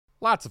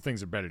Lots of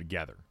things are better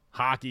together.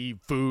 Hockey,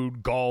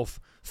 food, golf,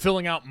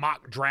 filling out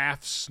mock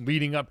drafts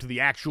leading up to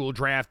the actual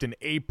draft in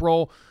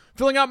April,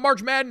 filling out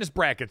March Madness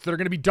brackets that are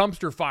going to be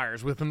dumpster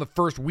fires within the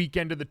first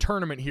weekend of the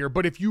tournament here.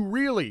 But if you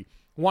really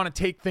want to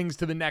take things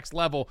to the next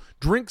level,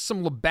 drink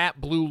some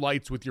Labatt Blue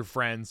Lights with your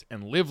friends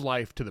and live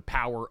life to the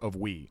power of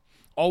we.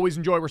 Always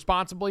enjoy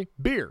responsibly.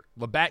 Beer,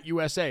 Labatt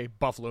USA,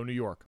 Buffalo, New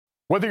York.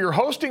 Whether you're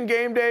hosting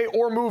game day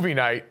or movie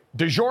night,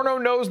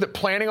 DiGiorno knows that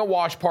planning a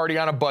watch party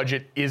on a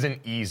budget isn't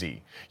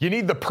easy. You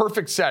need the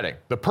perfect setting,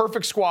 the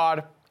perfect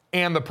squad,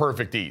 and the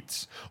perfect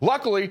eats.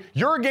 Luckily,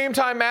 you're a Game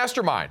Time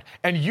mastermind,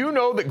 and you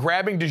know that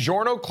grabbing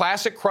DiGiorno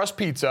Classic Crust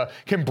Pizza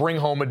can bring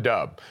home a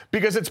dub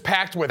because it's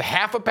packed with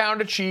half a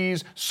pound of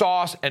cheese,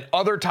 sauce, and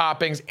other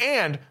toppings,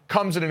 and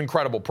comes at an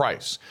incredible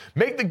price.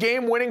 Make the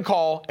game-winning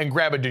call and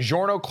grab a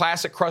DiGiorno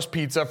Classic Crust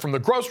Pizza from the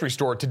grocery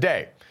store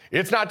today.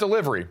 It's not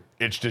delivery,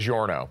 it's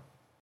DiGiorno.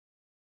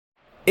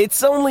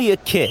 It's only a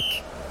kick,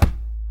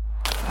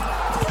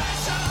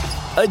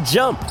 a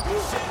jump,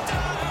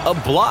 a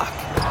block.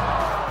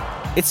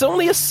 It's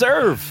only a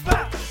serve.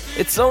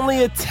 It's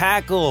only a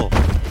tackle,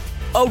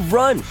 a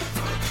run.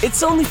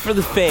 It's only for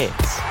the fans.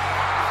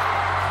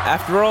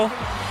 After all,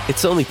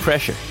 it's only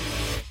pressure.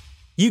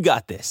 You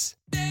got this.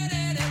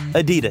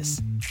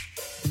 Adidas.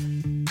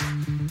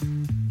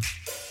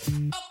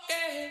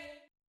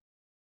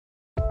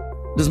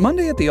 Does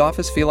Monday at the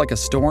office feel like a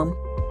storm?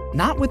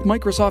 Not with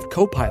Microsoft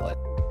Copilot.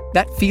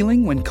 That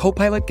feeling when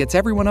Copilot gets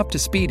everyone up to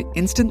speed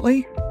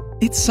instantly?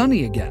 It's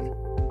sunny again.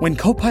 When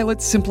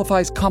Copilot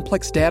simplifies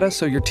complex data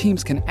so your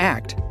teams can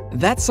act,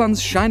 that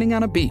sun's shining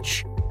on a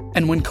beach.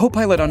 And when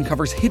Copilot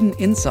uncovers hidden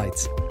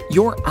insights,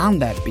 you're on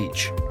that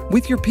beach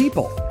with your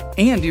people,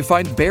 and you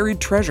find buried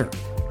treasure.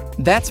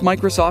 That's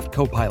Microsoft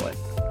Copilot.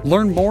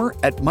 Learn more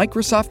at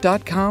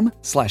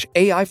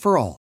Microsoft.com/AI for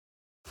all.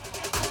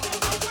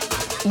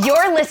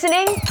 You're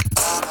listening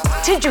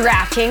to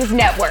DraftKings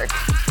Network.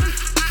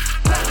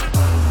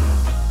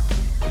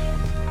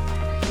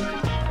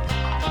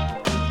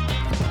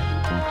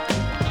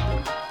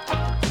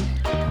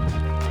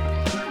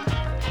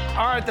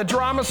 All right, the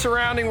drama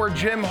surrounding where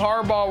Jim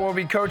Harbaugh will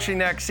be coaching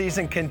next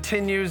season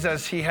continues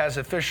as he has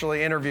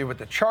officially interviewed with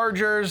the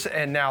Chargers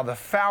and now the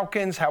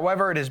Falcons.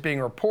 However, it is being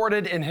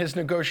reported in his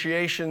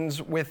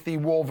negotiations with the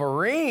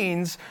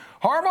Wolverines,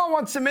 Harbaugh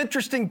wants some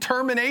interesting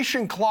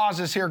termination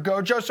clauses here,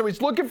 Gojo. So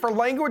he's looking for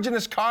language in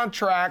his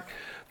contract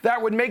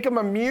that would make him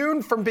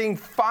immune from being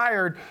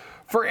fired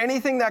for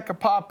anything that could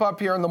pop up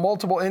here in the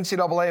multiple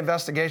NCAA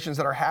investigations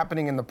that are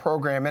happening in the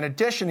program. In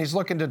addition, he's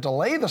looking to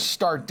delay the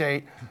start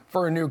date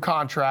for a new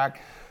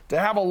contract, to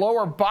have a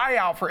lower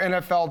buyout for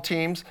NFL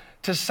teams,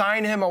 to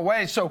sign him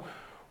away. So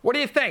what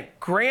do you think?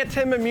 Grant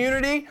him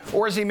immunity,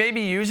 or is he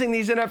maybe using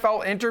these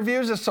NFL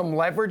interviews as some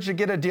leverage to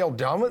get a deal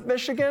done with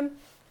Michigan?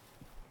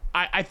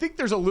 I think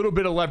there's a little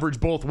bit of leverage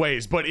both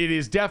ways, but it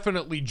is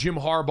definitely Jim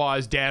Harbaugh,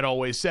 as Dad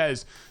always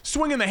says,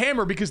 swinging the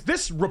hammer, because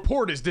this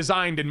report is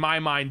designed, in my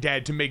mind,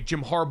 Dad, to make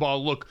Jim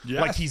Harbaugh look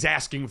like he's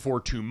asking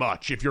for too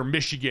much. If you're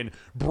Michigan,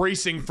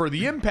 bracing for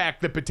the impact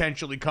that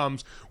potentially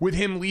comes with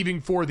him leaving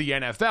for the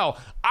NFL.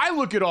 I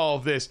look at all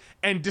of this,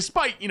 and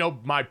despite,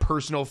 my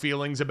personal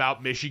feelings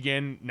about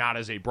Michigan, not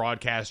as a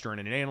broadcaster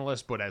and an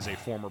analyst, but as a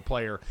former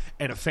player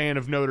and a fan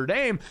of Notre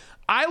Dame,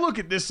 I look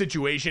at this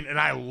situation and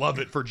I love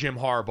it for Jim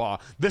Harbaugh.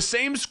 The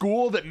same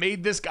school that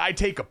made this guy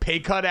take a pay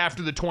cut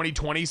after the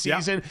 2020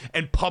 season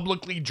and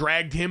publicly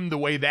dragged him the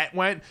way that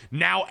went,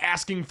 now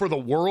asking for the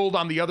world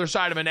on the other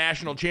side of a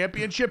national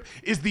championship,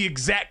 is the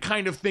exact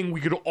kind of thing we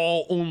could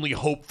all only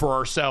hope for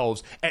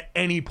ourselves at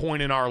any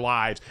point in our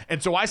lives.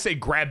 And so I say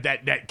grab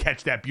that net,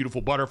 catch that beautiful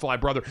butterfly,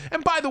 brother.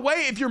 And by the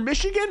way, if you're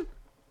Michigan,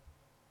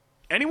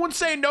 anyone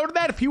saying no to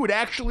that? If he would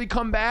actually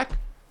come back?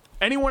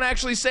 Anyone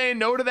actually saying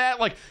no to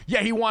that?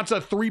 He wants a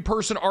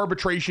 3-person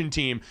arbitration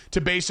team to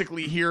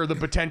basically hear the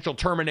potential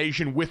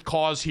termination with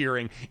cause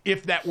hearing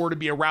if that were to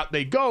be a route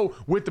they go,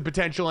 with the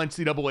potential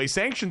NCAA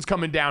sanctions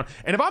coming down.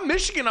 And if I'm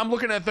Michigan, I'm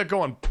looking at that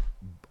going,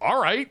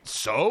 all right,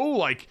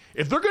 so,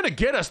 if they're going to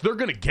get us, they're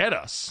going to get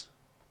us.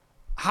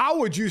 How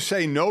would you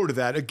say no to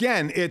that?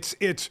 Again, it's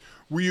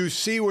where you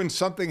see when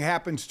something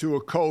happens to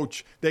a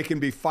coach, they can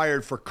be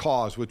fired for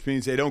cause, which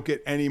means they don't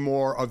get any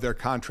more of their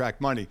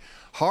contract money.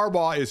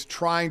 Harbaugh is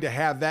trying to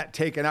have that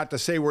taken out, to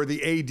say where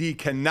the AD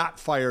cannot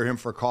fire him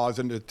for cause,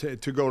 and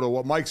to go to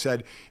what Mike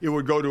said, it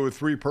would go to a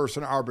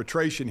 3-person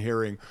arbitration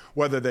hearing,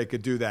 whether they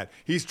could do that.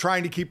 He's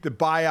trying to keep the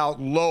buyout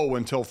low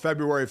until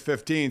February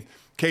 15th.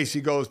 Case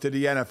he goes to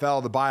the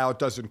NFL, the buyout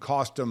doesn't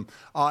cost him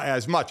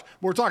as much.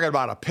 We're talking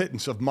about a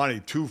pittance of money,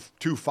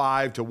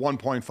 2.5 to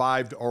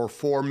 1.5 or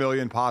 $4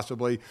 million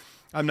possibly.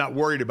 I'm not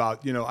worried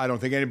about, I don't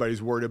think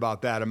anybody's worried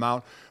about that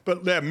amount.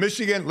 But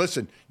Michigan,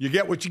 listen, you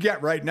get what you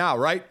get right now,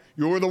 right?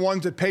 You were the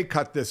ones that pay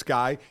cut this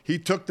guy. He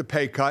took the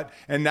pay cut,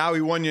 and now he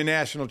won your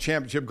national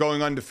championship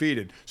going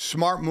undefeated.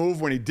 Smart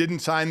move when he didn't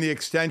sign the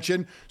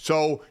extension.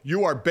 So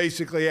you are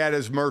basically at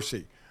his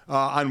mercy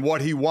on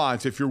what he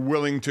wants if you're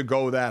willing to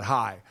go that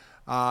high.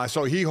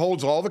 So he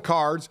holds all the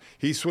cards.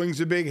 He swings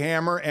a big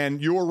hammer.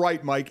 And you were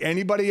right, Mike.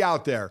 Anybody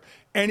out there,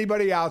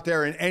 anybody out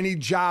there in any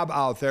job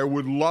out there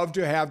would love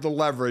to have the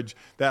leverage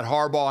that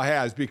Harbaugh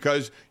has,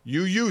 because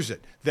you use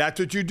it. That's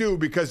what you do,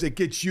 because it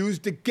gets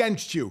used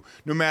against you.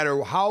 No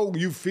matter how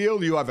you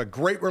feel, you have a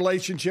great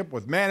relationship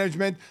with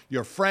management,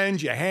 your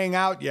friends, you hang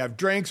out, you have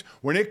drinks.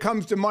 When it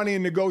comes to money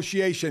and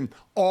negotiation,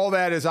 all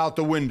that is out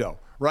the window.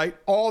 Right?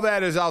 All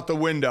that is out the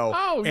window.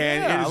 Oh, and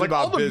yeah. it is like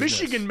about all the business.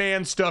 Michigan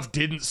man stuff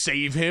didn't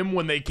save him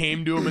when they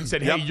came to him and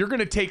said, hey, you're going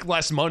to take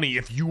less money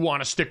if you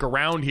want to stick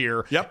around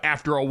here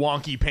after a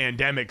wonky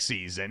pandemic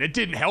season. It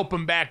didn't help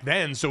him back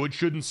then, so it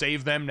shouldn't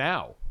save them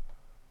now.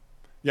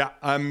 Yeah,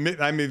 I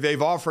mean,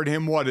 they've offered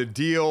him, a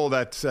deal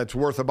that's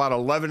worth about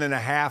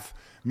 $11.5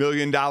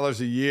 million a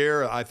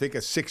year, I think a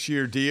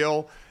 6-year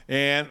deal.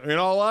 And in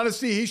all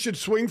honesty, he should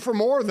swing for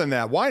more than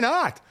that. Why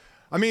not?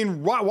 I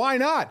mean, why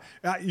not?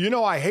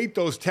 I hate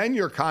those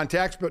 10-year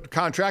contracts,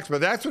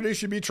 but that's what he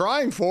should be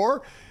trying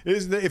for,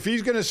 is that if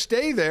he's going to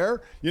stay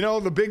there,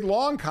 the big,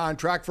 long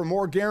contract for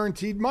more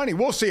guaranteed money.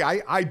 We'll see.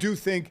 I do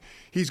think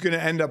he's going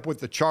to end up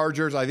with the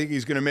Chargers. I think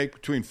he's going to make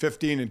between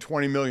 $15 and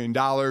 $20 million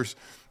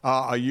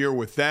a year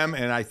with them.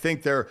 And I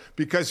think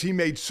because he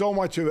made so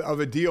much of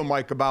a deal,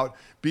 Mike, about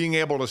being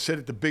able to sit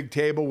at the big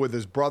table with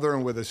his brother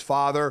and with his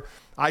father,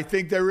 I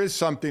think there is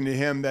something to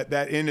him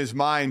that in his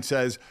mind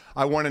says,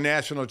 I won a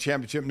national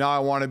championship. Now I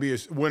want to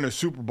win a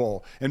Super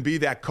Bowl and be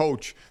that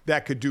coach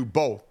that could do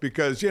both.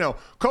 Because,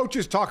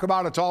 coaches talk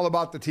about it's all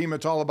about the team.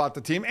 It's all about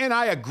the team. And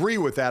I agree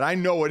with that. I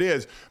know it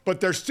is.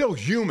 But they're still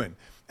human.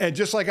 And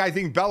just like I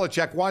think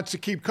Belichick wants to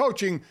keep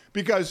coaching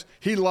because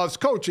he loves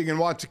coaching and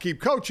wants to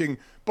keep coaching,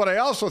 but I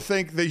also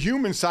think the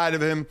human side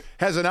of him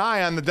has an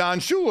eye on the Don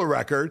Shula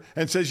record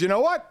and says, you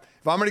know what?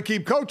 If I'm going to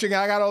keep coaching,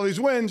 I got all these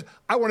wins,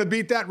 I want to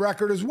beat that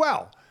record as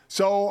well.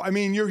 So, I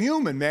mean, you're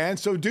human, man,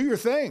 so do your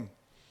thing.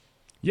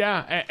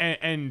 Yeah,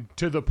 and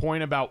to the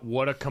point about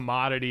what a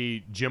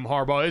commodity Jim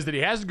Harbaugh is, that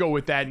he has to go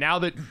with that now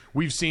that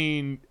we've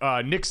seen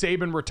Nick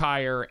Saban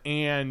retire,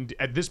 and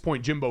at this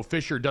point Jimbo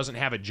Fisher doesn't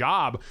have a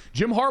job.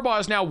 Jim Harbaugh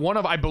is now one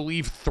of, I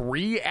believe,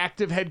 3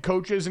 active head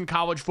coaches in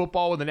college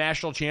football with a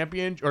national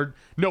champion. Or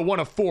no, one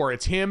of 4.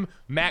 It's him,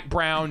 Mac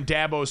Brown,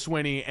 Dabo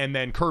Swinney, and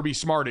then Kirby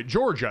Smart at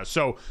Georgia.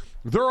 So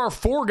there are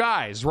 4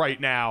 guys right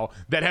now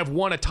that have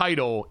won a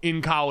title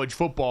in college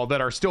football that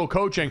are still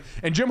coaching,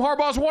 and Jim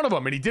Harbaugh's one of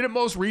them, and he did it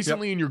most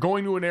recently, and you're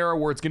going to an era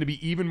where it's going to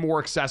be even more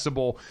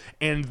accessible,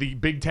 and the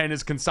Big Ten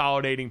is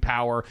consolidating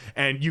power,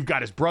 and you've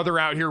got his brother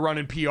out here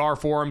running PR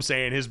for him,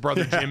 saying his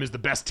brother Jim is the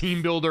best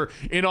team builder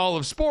in all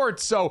of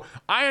sports. So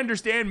I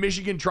understand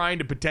Michigan trying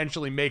to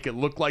potentially make it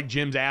look like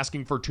Jim's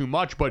asking for too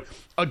much, but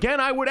again,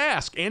 I would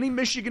ask any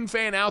Michigan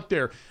fan out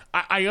there,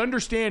 I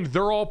understand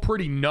they're all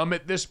pretty numb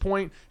at this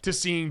point to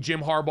seeing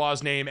Jim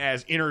Harbaugh's name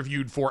as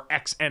interviewed for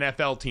X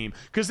NFL team,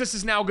 because this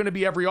is now going to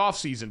be every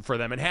offseason for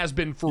them and has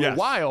been for a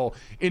while,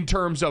 in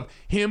terms of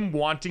him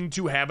wanting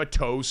to have a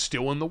toe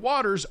still in the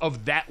waters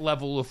of that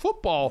level of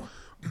football.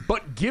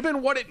 But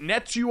given what it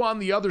nets you on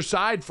the other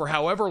side for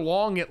however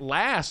long it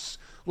lasts,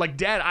 like,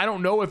 Dad, I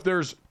don't know if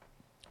there's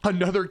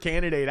another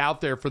candidate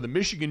out there for the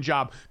Michigan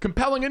job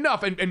compelling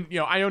enough. And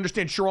I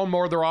understand Sharon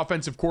Moore, their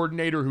offensive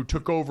coordinator, who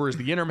took over as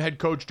the interim head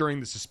coach during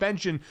the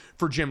suspension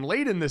for Jim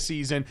late in the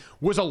season,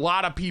 was a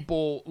lot of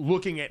people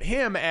looking at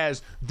him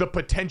as the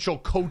potential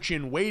coach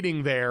in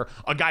waiting there,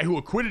 a guy who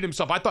acquitted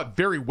himself, I thought,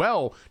 very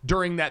well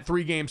during that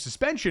 3-game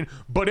suspension.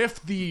 But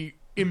if the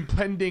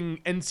impending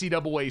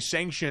NCAA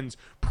sanctions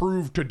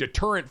proved to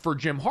deterrent for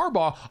Jim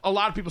Harbaugh, a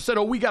lot of people said,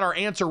 we got our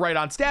answer right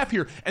on staff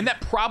here. And that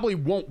probably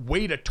won't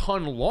wait a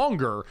ton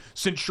longer,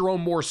 since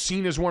Sharon Moore's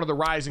seen as one of the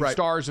rising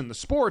stars in the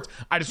sports.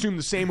 I'd assume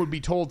the same would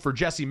be told for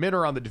Jesse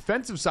Minter on the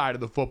defensive side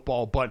of the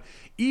football. But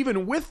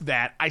even with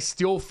that, I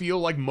still feel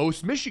like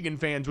most Michigan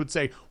fans would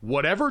say,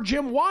 whatever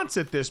Jim wants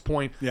at this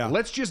point,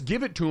 let's just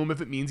give it to him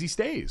if it means he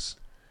stays.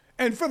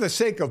 And for the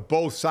sake of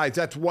both sides,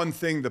 that's one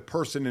thing the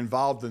person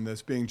involved in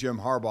this, being Jim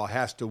Harbaugh,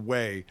 has to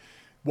weigh.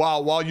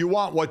 While you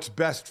want what's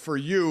best for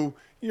you,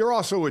 you're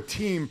also a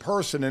team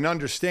person and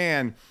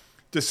understand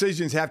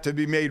decisions have to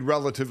be made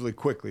relatively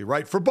quickly,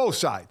 right? For both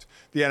sides.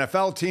 The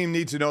NFL team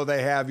needs to know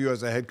they have you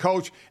as a head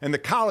coach, and the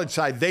college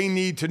side, they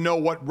need to know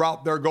what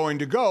route they're going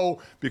to go,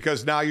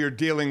 because now you're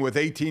dealing with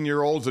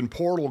 18-year-olds and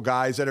portal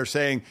guys that are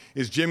saying,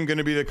 is Jim going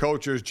to be the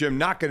coach or is Jim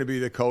not going to be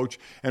the coach,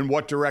 and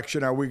what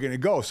direction are we going to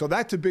go? So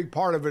that's a big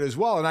part of it as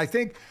well. And I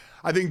think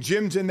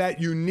Jim's in that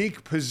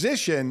unique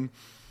position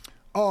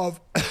of,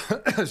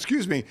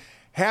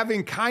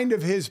 having kind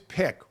of his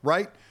pick,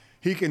 right?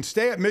 He can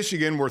stay at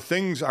Michigan where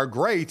things are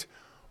great,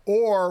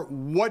 or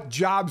what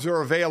jobs are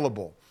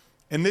available.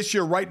 And this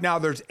year, right now,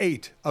 there's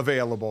 8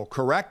 available,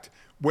 correct?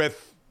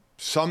 With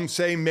some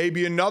say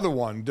maybe another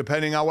one,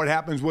 depending on what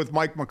happens with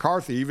Mike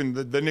McCarthy, even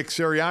the Nick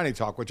Sirianni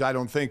talk, which I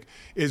don't think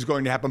is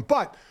going to happen,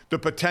 but the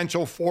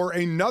potential for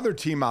another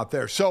team out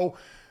there. So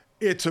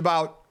it's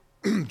about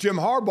Jim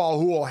Harbaugh,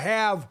 who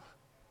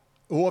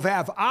will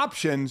have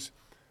options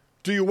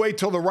do you wait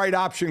till the right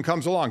option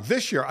comes along?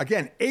 This year,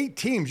 again, 8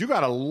 teams, you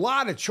got a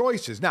lot of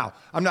choices. Now,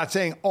 I'm not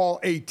saying all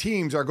 8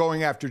 teams are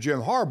going after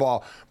Jim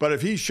Harbaugh, but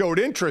if he showed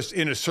interest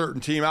in a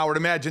certain team, I would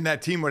imagine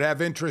that team would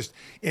have interest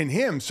in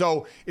him.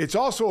 So it's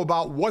also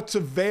about what's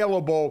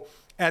available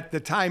at the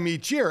time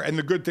each year. And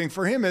the good thing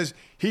for him is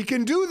he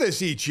can do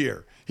this each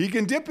year. He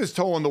can dip his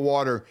toe in the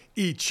water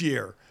each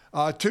year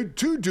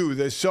to do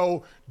this.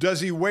 So does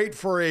he wait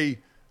for a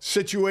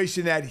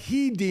situation that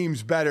he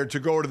deems better to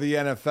go to the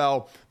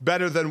NFL,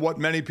 better than what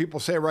many people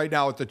say right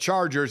now at the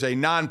Chargers, a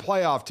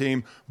non-playoff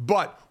team,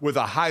 but with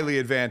a highly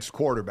advanced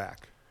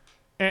quarterback?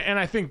 And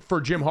I think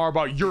for Jim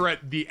Harbaugh, you're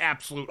at the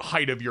absolute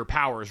height of your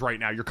powers right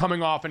now. You're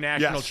coming off a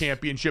national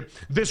championship.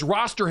 This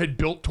roster had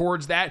built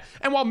towards that.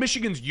 And while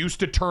Michigan's used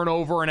to turn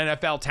over an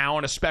NFL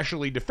talent,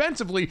 especially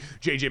defensively,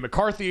 J.J.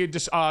 McCarthy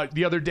just,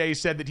 the other day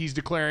said that he's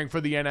declaring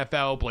for the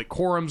NFL. Blake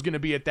Corum's going to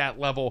be at that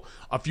level.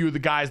 A few of the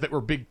guys that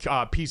were big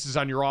pieces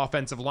on your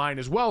offensive line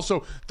as well.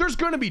 So there's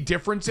going to be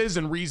differences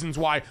and reasons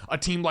why a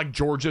team like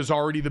Georgia's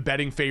already the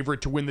betting favorite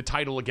to win the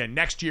title again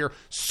next year.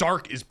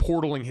 Sark is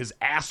portaling his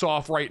ass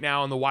off right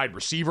now in the wide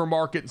receiver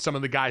market and some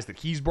of the guys that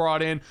he's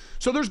brought in.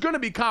 So there's going to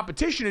be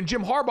competition, and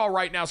Jim Harbaugh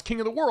right now is king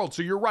of the world.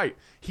 So you're right.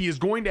 He is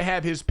going to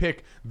have his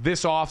pick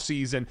this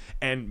offseason,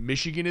 and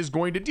Michigan is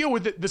going to deal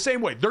with it the same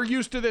way. They're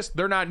used to this.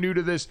 They're not new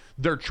to this.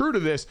 They're true to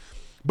this.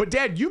 But,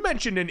 Dad, you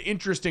mentioned an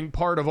interesting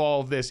part of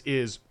all of this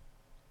is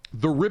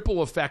the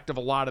ripple effect of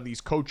a lot of these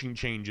coaching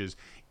changes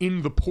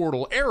in the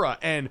portal era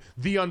and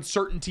the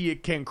uncertainty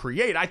it can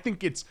create. I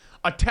think it's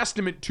a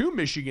testament to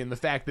Michigan, the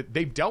fact that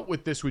they've dealt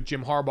with this with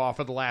Jim Harbaugh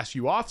for the last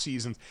few off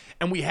seasons,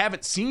 and we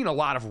haven't seen a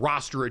lot of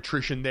roster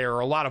attrition there or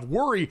a lot of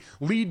worry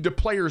lead to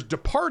players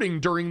departing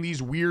during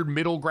these weird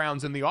middle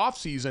grounds in the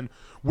offseason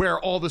where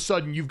all of a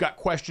sudden you've got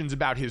questions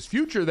about his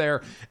future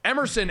there.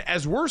 Emerson,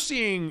 as we're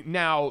seeing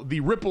now the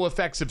ripple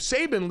effects of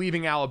Saban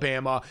leaving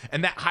Alabama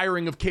and that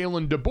hiring of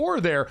Kalen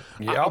DeBoer there,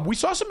 we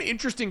saw some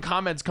interesting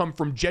comments come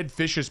from Jed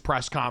Fish's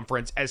press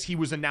conference as he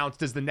was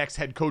announced as the next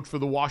head coach for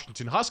the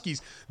Washington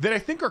Huskies that I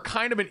think are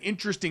kind of an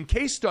interesting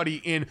case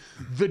study in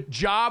the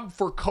job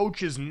for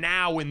coaches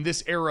now in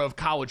this era of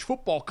college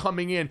football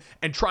coming in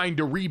and trying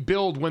to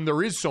rebuild when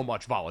there is so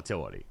much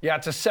volatility. Yeah,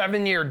 it's a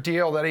 7-year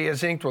deal that he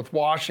has inked with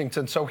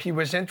Washington. So he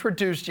was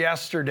introduced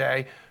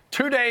yesterday,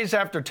 2 days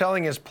after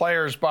telling his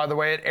players, by the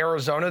way, at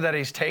Arizona that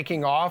he's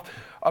taking off.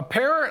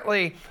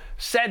 Apparently,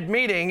 said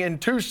meeting in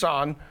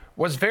Tucson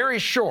was very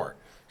short.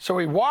 So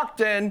he walked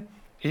in,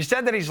 he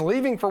said that he's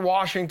leaving for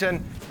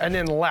Washington, and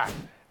then left.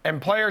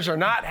 And players are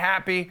not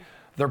happy.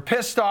 They're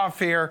pissed off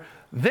here.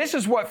 This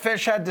is what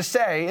Fish had to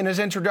say in his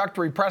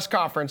introductory press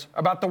conference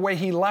about the way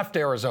he left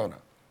Arizona.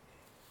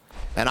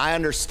 And I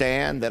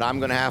understand that I'm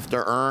going to have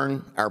to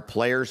earn our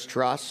players'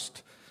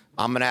 trust.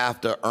 I'm going to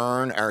have to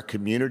earn our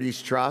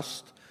community's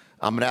trust.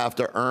 I'm going to have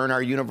to earn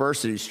our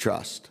university's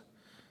trust.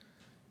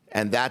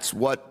 And that's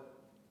what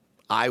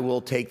I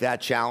will take that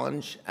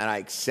challenge, and I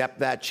accept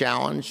that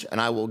challenge, and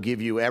I will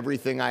give you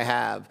everything I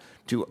have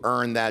to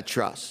earn that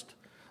trust.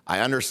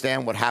 I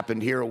understand what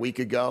happened here a week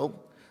ago.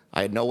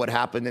 I know what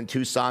happened in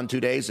Tucson 2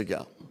 days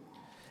ago.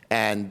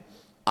 And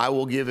I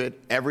will give it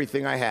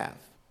everything I have.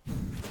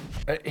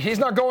 He's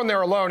not going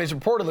there alone. He's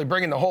reportedly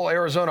bringing the whole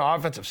Arizona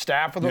offensive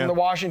staff with him to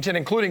Washington,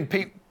 including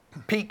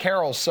Pete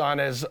Carroll's son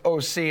as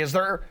OC. Is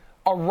there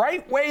a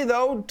right way,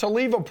 though, to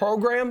leave a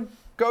program,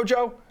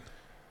 Gojo?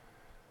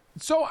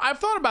 So I've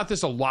thought about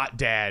this a lot,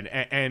 Dad,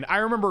 and I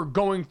remember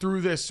going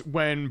through this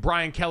when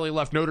Brian Kelly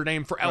left Notre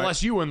Dame for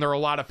LSU, and there are a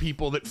lot of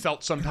people that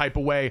felt some type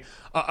of way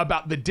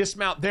about the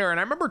dismount there. And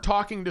I remember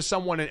talking to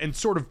someone and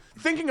sort of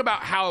thinking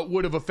about how it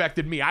would have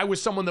affected me. I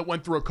was someone that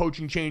went through a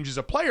coaching change as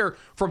a player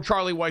from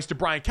Charlie Weiss to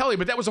Brian Kelly,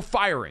 but that was a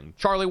firing.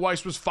 Charlie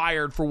Weiss was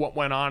fired for what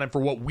went on and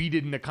for what we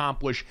didn't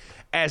accomplish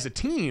as a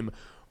team.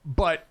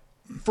 But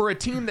for a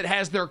team that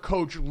has their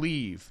coach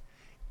leave,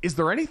 is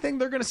there anything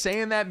they're going to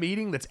say in that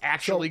meeting that's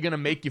actually going to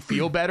make you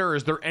feel better?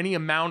 Is there any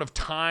amount of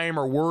time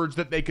or words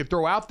that they could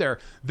throw out there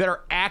that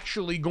are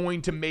actually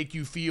going to make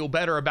you feel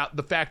better about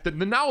the fact that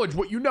the knowledge,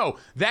 what you know,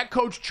 that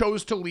coach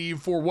chose to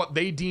leave for what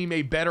they deem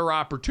a better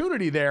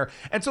opportunity there?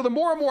 And so the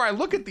more and more I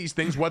look at these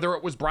things, whether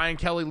it was Brian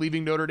Kelly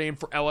leaving Notre Dame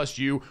for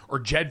LSU or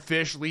Jed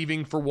Fish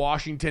leaving for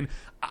Washington,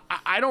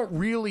 I don't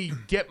really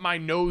get my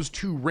nose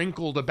too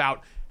wrinkled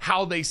about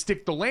how they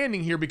stick the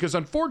landing here, because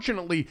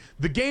unfortunately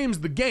the game's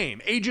the game.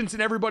 Agents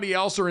and everybody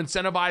else are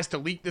incentivized to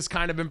leak this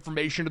kind of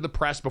information to the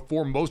press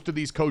before most of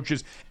these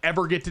coaches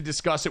ever get to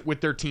discuss it with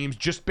their teams,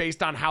 just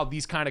based on how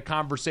these kind of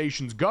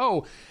conversations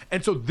go.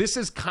 And so this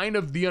is kind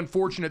of the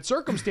unfortunate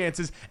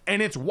circumstances,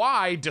 and it's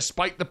why,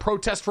 despite the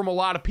protest from a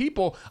lot of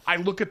people, I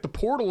look at the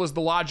portal as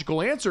the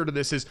logical answer to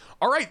this. Is,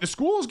 all right, the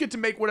schools get to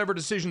make whatever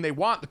decision they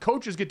want, the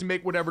coaches get to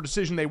make whatever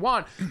decision they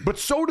want, but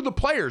so do the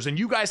players, and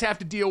you guys have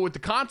to deal with the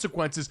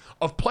consequences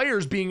of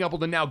players being able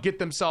to now get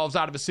themselves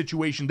out of a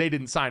situation they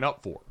didn't sign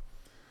up for.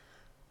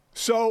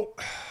 So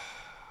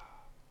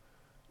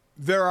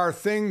there are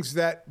things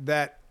that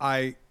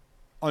I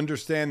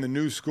understand the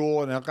new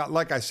school, and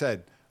like I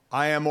said,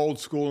 I am old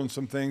school in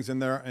some things and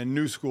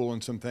new school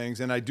in some things,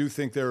 and I do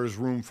think there is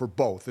room for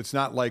both. It's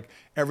not like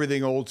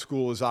everything old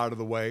school is out of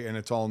the way and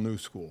it's all new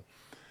school.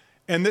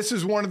 And this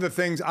is one of the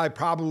things I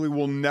probably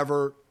will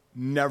never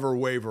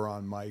waver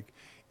on, Mike,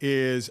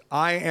 is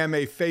I am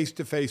a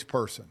face-to-face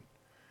person.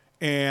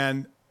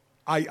 And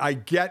I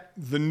get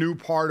the new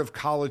part of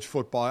college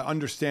football. I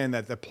understand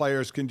that the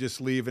players can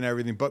just leave and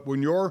everything. But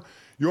when you're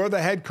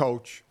the head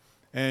coach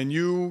and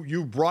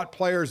you brought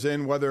players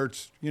in, whether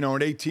it's, an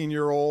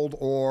 18-year-old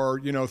or,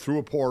 through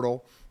a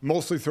portal,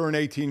 mostly through an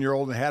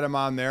 18-year-old, and had him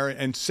on there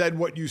and said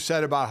what you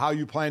said about how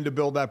you plan to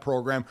build that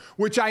program,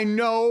 which I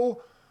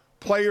know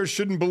players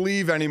shouldn't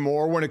believe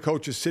anymore when a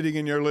coach is sitting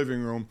in your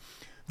living room.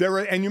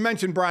 And you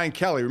mentioned Brian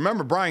Kelly.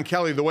 Remember Brian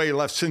Kelly, the way he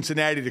left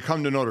Cincinnati to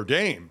come to Notre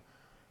Dame,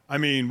 I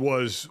mean,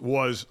 was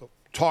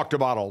talked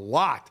about a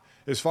lot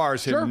as far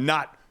as him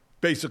not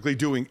basically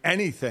doing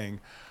anything.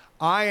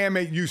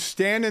 You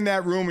stand in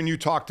that room and you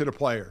talk to the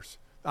players.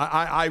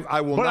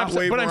 I will not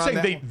waver on that. But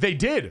I'm saying they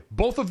did.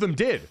 Both of them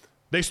did.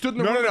 They stood in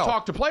the room and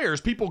talked to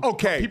players. People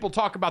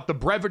talk about the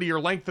brevity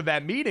or length of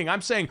that meeting.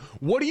 I'm saying,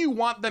 what do you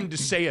want them to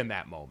say in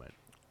that moment?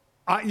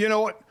 You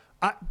know what?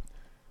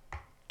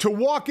 To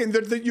walk in,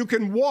 you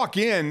can walk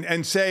in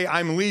and say,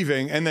 I'm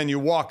leaving, and then you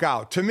walk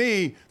out. To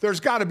me, there's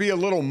got to be a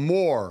little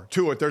more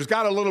to it. There's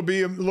got to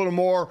be a little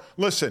more.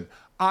 Listen,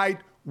 I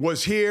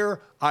was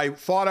here. I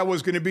thought I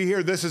was going to be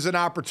here. This is an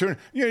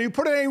opportunity. You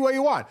put it any way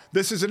you want.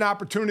 This is an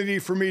opportunity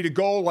for me to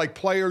go, like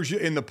players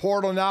in the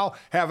portal now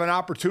have an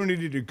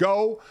opportunity to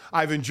go.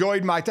 I've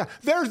enjoyed my time.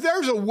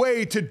 There's a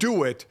way to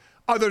do it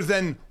other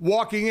than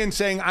walking in,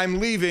 saying, I'm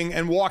leaving,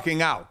 and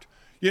walking out.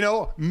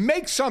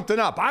 Make something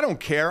up. I don't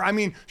care. I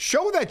mean,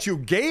 show that you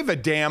gave a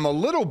damn a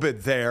little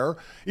bit there,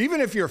 even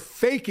if you're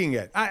faking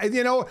it.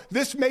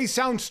 This may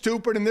sound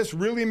stupid and this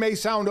really may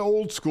sound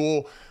old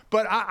school,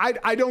 but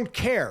I don't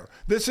care.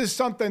 This is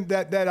something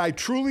that I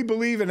truly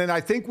believe in, and I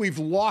think we've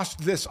lost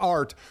this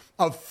art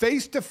of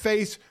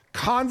face-to-face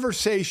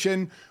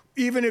conversation.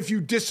 Even if you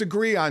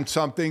disagree on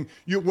something,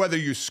 whether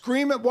you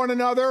scream at one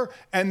another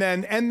and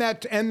then end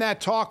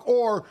that talk,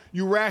 or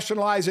you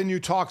rationalize and you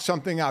talk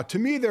something out. To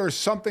me, there is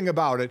something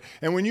about it.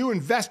 And when you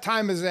invest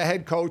time as a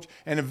head coach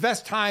and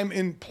invest time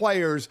in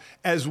players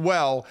as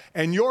well,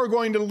 and you're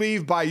going to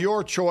leave by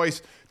your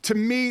choice, to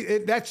me,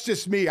 that's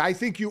just me. I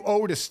think you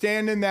owe to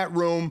stand in that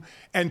room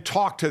and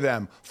talk to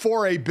them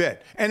for a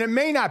bit. And it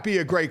may not be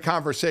a great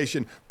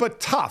conversation, but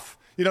tough.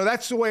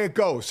 That's the way it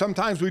goes.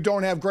 Sometimes we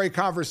don't have great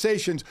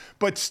conversations,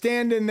 but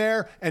stand in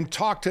there and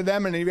talk to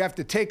them, and if you have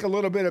to take a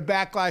little bit of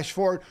backlash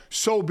for it,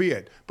 so be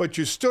it. But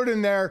you stood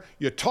in there,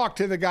 you talked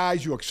to the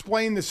guys, you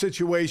explained the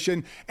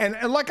situation, and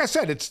like I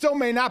said, it still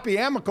may not be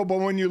amicable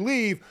when you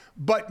leave,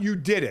 but you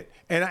did it.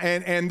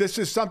 And this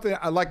is something,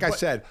 like I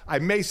said, I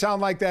may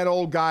sound like that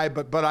old guy,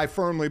 but I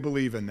firmly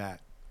believe in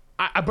that.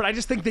 But I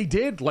just think they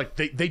did. Like,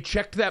 they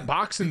checked that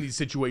box in these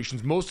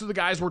situations. Most of the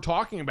guys we're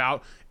talking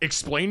about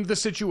explained the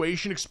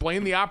situation,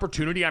 explained the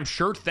opportunity, I'm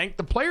sure thanked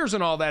the players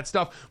and all that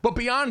stuff. But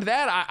beyond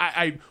that,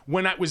 I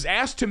when it was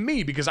asked to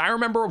me, because I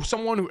remember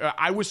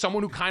I was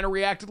someone who kind of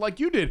reacted like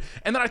you did,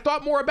 and then I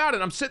thought more about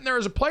it. I'm sitting there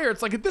as a player.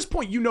 It's like, at this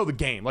point, you know the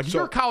game. Like, if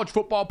you're a college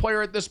football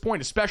player at this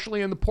point,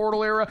 especially in the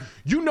portal era,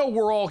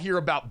 we're all here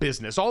about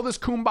business. All this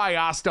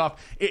kumbaya stuff,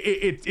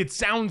 it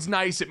sounds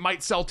nice. It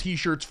might sell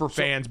T-shirts for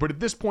fans, but at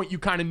this point, you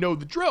kind of know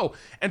the drill.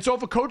 And so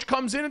if a coach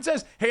comes in and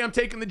says, hey, I'm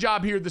taking the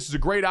job here, this is a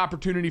great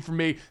opportunity for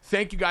me,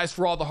 thank you guys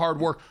for all the hard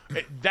work,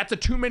 that's a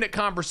 2-minute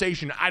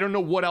conversation. I don't know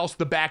what else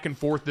the back and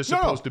forth is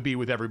supposed to be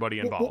with everybody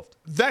involved. Well,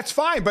 that's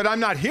fine, but I'm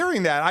not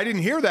hearing that. I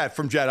didn't hear that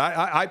from Jed.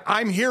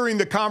 I'm hearing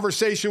the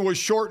conversation was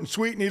short and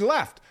sweet and he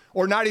left,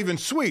 or not even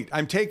sweet.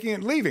 I'm taking it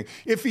and leaving.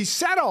 If he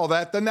said all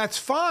that, then that's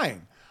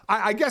fine.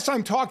 I guess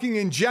I'm talking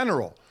in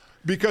general,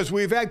 because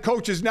we've had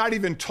coaches not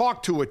even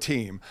talk to a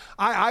team.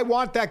 I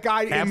want that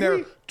guy in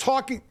there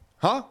talking.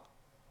 Huh?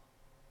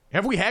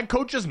 Have we had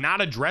coaches not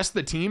address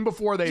the team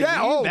before they leave?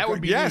 That would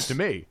be news to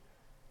me.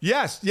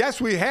 Yes,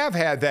 we have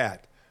had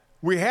that.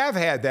 We have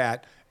had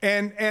that.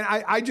 And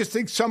I just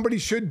think somebody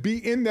should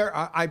be in there.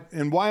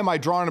 And why am I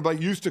drawing a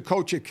blank? Used to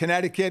coach at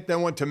Connecticut,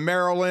 then went to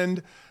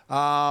Maryland.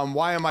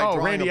 Why am I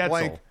drawing Randy a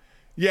blank? Edsel.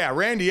 Yeah,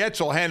 Randy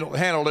Edsel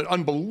handled it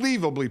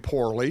unbelievably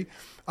poorly.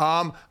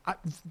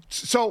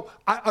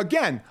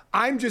 Again,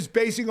 I'm just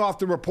basing off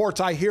the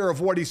reports I hear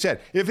of what he said.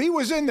 If he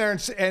was in there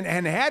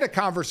and had a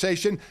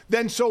conversation,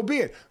 then so be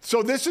it.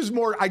 So this is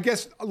more, I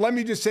guess, let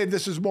me just say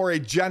this is more a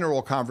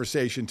general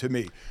conversation to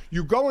me.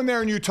 You go in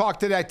there and you talk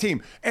to that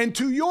team. And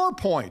to your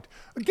point,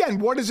 again,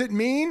 what does it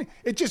mean?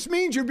 It just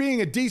means you're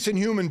being a decent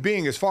human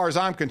being as far as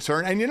I'm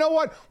concerned. And you know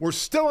what? We're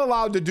still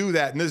allowed to do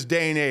that in this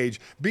day and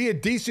age. Be a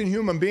decent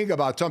human being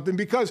about something,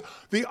 because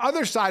the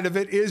other side of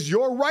it is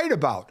you're right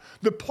about.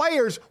 The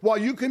players while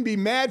you can be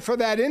mad for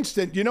that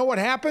instant, you know what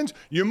happens?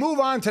 You move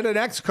on to the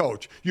next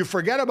coach. You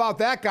forget about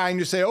that guy and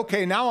you say,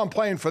 okay, now I'm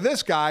playing for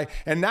this guy,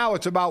 and now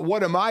it's about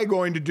what am I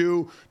going to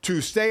do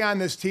to stay on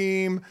this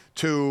team,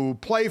 to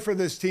play for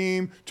this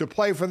team, to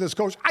play for this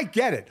coach. I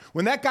get it.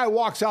 When that guy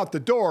walks out the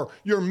door,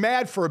 you're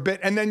mad for a bit,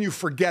 and then you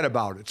forget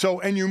about it. So,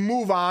 and you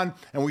move on,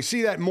 and we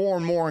see that more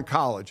and more in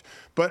college.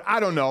 But I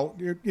don't know,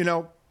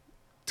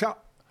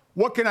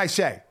 what can I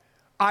say?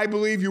 I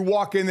believe you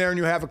walk in there and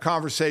you have a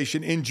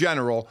conversation in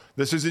general,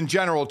 this is in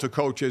general to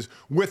coaches,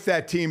 with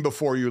that team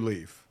before you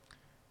leave.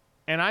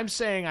 And I'm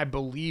saying I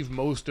believe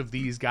most of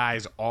these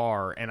guys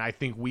are, and I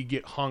think we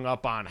get hung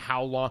up on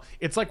how long.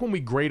 It's like when we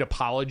grade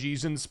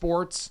apologies in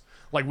sports.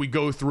 Like we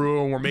go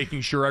through and we're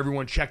making sure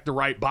everyone checked the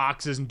right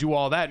boxes and do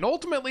all that. And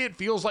ultimately it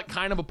feels like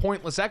kind of a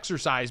pointless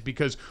exercise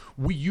because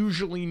we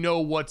usually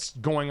know what's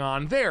going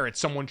on there. It's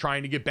someone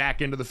trying to get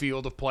back into the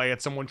field of play.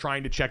 It's someone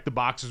trying to check the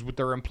boxes with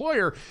their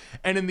employer.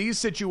 And in these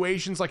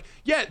situations, like,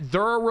 yeah,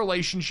 there are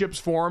relationships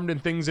formed and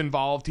things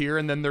involved here.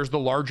 And then there's the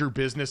larger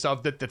business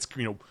of that that's,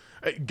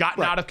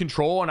 gotten out of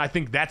control. And I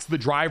think that's the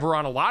driver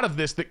on a lot of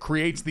this that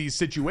creates these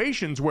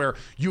situations where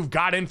you've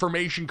got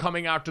information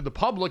coming out to the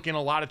public in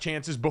a lot of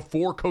chances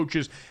before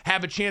coaches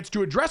have a chance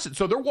to address it.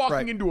 So they're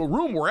walking into a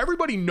room where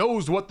everybody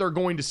knows what they're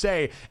going to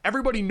say.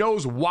 Everybody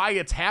knows why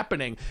it's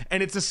happening.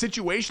 And it's a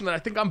situation that I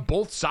think on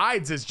both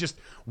sides is just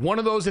one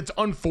of those, it's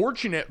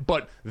unfortunate,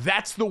 but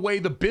that's the way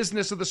the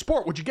business of the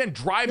sport, which again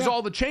drives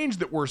all the change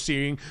that we're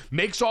seeing,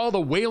 makes all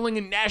the wailing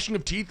and gnashing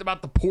of teeth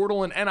about the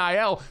portal and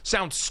NIL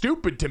sound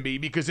stupid to me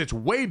because it's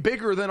way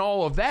bigger than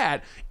all of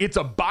that. It's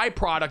a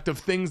byproduct of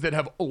things that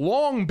have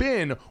long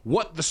been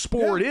what the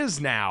sport is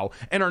now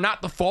and are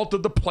not the fault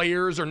of the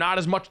players or not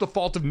as much the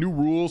fault of new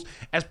rules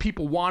as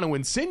people want to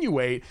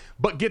insinuate,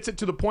 but gets it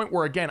to the point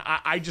where, again,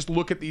 I just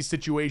look at these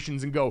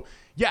situations and go,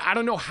 yeah, I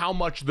don't know how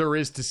much there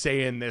is to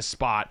say in this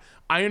spot.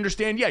 I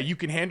understand, you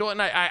can handle it,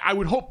 and I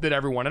would hope that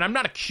everyone, and I'm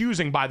not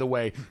accusing, by the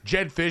way,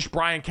 Jed Fish,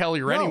 Brian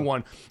Kelly, or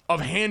anyone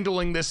of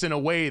handling this in a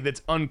way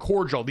that's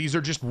uncordial. These are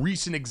just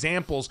recent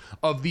examples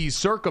of these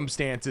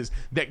circumstances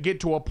that get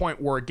to a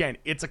point where, again,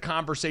 it's a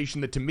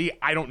conversation that, to me,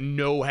 I don't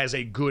know has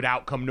a good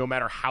outcome no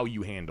matter how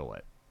you handle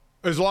it.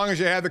 As long as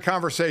you have the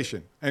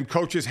conversation, and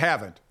coaches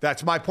haven't.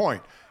 That's my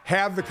point.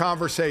 Have the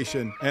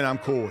conversation, and I'm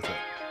cool with it.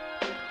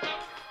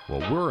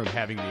 Well, we're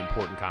having the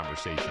important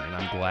conversation, and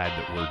I'm glad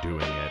that we're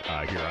doing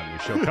it here on the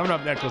show. Coming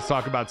up next, let's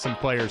talk about some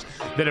players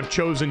that have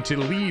chosen to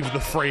leave the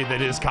fray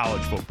that is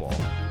college football.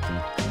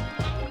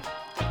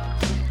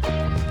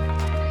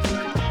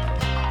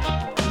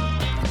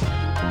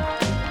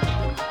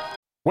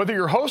 Whether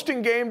you're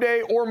hosting game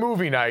day or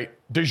movie night,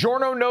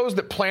 DiGiorno knows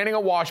that planning a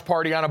watch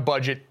party on a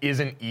budget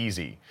isn't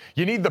easy.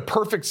 You need the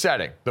perfect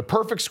setting, the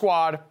perfect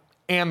squad,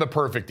 and the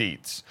perfect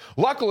eats.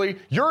 Luckily,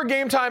 you're a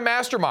Game Time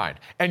mastermind,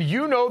 and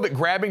you know that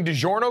grabbing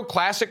DiGiorno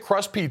Classic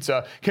Crust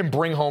Pizza can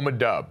bring home a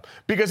dub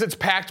because it's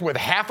packed with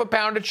half a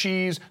pound of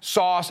cheese,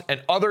 sauce,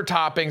 and other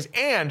toppings,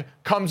 and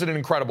comes at an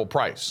incredible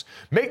price.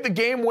 Make the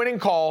game-winning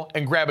call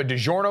and grab a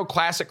DiGiorno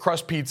Classic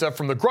Crust Pizza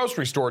from the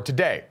grocery store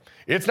today.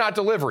 It's not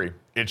delivery,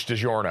 it's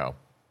DiGiorno.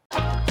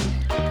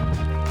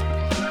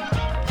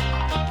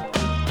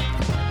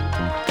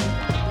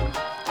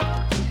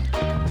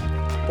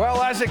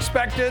 Well, as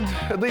expected,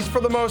 at least for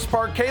the most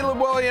part, Caleb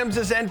Williams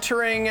is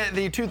entering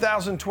the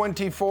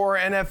 2024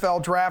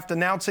 NFL Draft,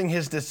 announcing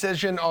his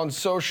decision on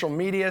social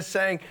media,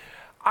 saying,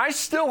 I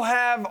still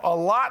have a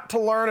lot to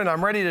learn and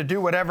I'm ready to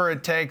do whatever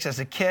it takes. As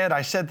a kid,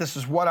 I said this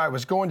is what I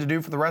was going to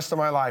do for the rest of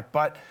my life,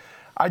 but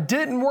I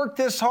didn't work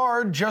this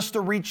hard just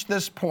to reach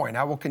this point.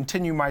 I will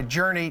continue my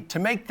journey to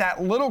make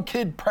that little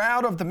kid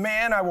proud of the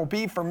man I will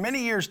be for many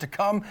years to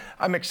come.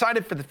 I'm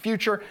excited for the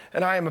future,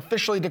 and I am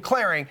officially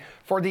declaring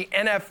for the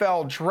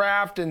NFL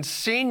Draft. And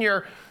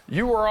Senior,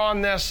 you were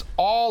on this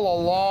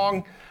all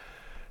along,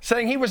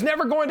 saying he was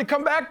never going to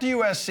come back to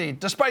USC,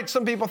 despite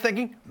some people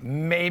thinking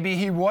maybe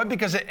he would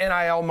because of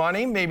NIL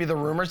money, maybe the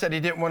rumors that he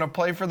didn't want to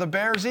play for the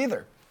Bears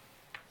either.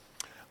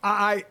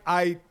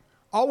 I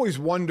always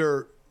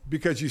wonder,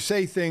 because you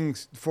say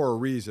things for a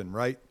reason,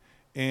 right?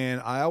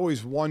 And I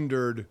always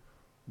wondered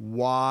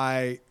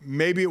why.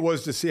 Maybe it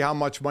was to see how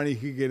much money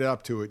he could get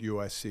up to at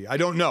USC. I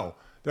don't know.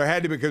 There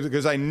had to be,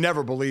 because I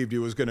never believed he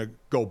was going to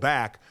go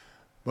back.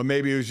 But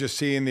maybe he was just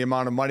seeing the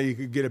amount of money he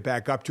could get it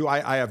back up to.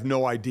 I have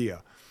no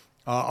idea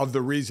of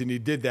the reason he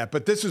did that.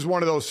 But this is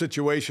one of those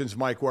situations,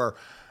 Mike, where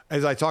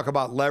as I talk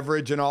about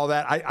leverage and all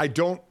that, I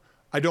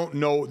don't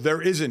know.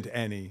 There isn't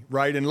any,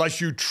 right?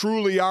 Unless you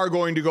truly are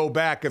going to go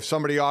back if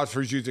somebody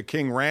offers you the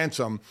king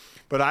ransom.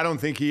 But I don't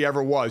think he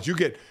ever was. You're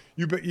going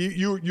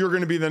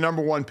to be the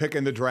number one pick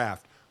in the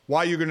draft. Why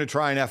are you going to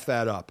try and F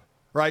that up,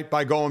 right?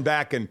 By going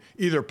back and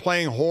either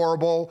playing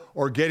horrible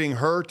or getting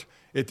hurt.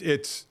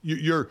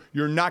 You're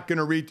not going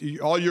to reach.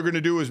 All you're going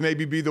to do is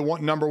maybe be the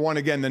number one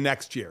again the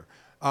next year.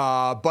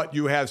 But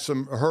you have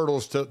some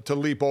hurdles to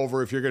leap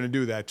over if you're going to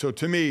do that. So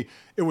to me,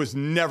 it was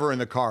never in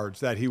the cards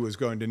that he was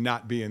going to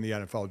not be in the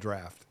NFL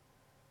draft.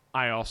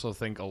 I also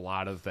think a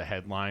lot of the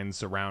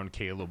headlines around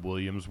Caleb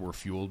Williams were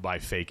fueled by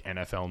fake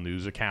NFL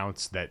news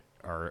accounts that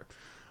are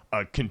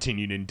a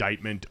continued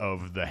indictment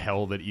of the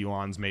hell that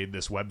Elon's made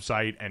this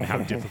website and how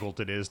difficult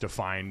it is to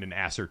find and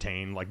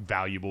ascertain like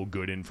valuable,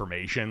 good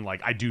information.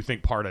 Like, I do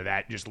think part of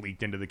that just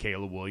leaked into the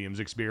Caleb Williams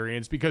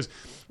experience, because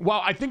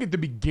while I think at the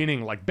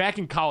beginning, like back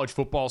in college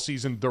football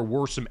season, there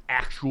were some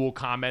actual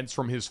comments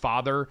from his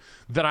father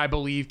that I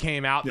believe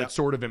came out that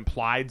sort of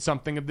implied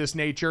something of this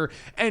nature.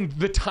 And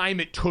the time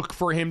it took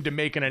for him to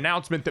make an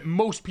announcement that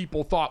most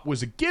people thought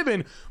was a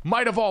given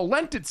might have all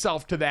lent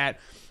itself to that.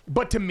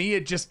 But to me,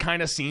 it just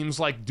kind of seems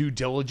like due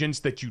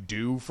diligence that you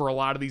do for a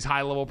lot of these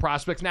high-level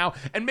prospects now.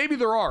 And maybe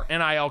there are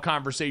NIL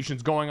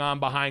conversations going on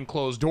behind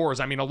closed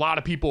doors. I mean, a lot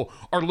of people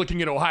are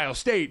looking at Ohio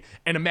State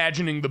and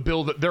imagining the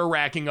bill that they're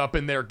racking up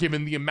in there,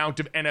 given the amount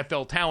of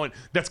NFL talent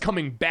that's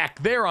coming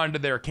back there onto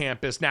their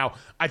campus. Now,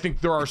 I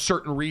think there are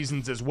certain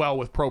reasons as well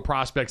with pro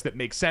prospects that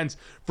make sense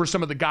for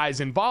some of the guys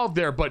involved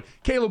there. But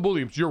Caleb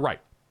Williams, you're right,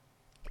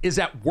 is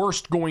at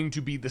worst going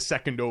to be the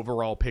second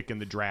overall pick in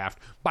the draft.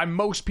 By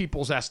most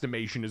people's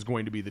estimation, is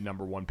going to be the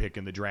number one pick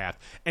in the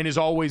draft, and is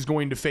always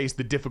going to face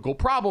the difficult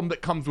problem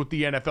that comes with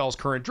the NFL's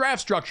current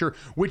draft structure,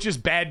 which is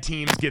bad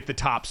teams get the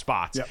top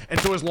spots. Yep. And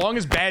so as long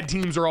as bad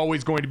teams are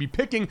always going to be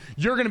picking,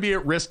 you're going to be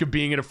at risk of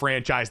being in a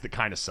franchise that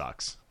kind of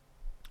sucks.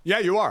 Yeah,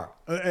 you are.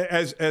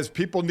 As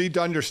people need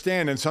to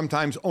understand, and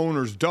sometimes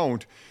owners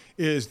don't,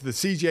 is the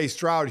C.J.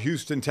 Stroud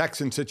Houston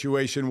Texans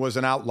situation was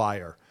an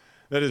outlier.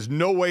 That is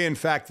no way, in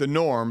fact, the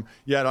norm.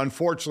 Yet,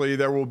 unfortunately,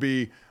 there will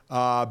be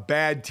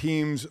bad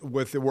teams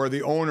where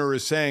the owner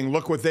is saying,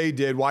 look what they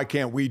did, why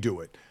can't we do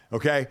it?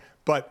 Okay?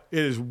 But it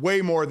is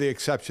way more the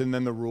exception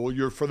than the rule.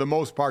 You're, for the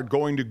most part,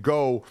 going to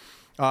go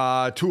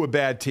to a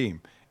bad team.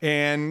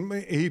 And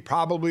he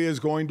probably is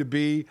going to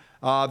be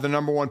the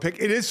number one pick.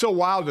 It is so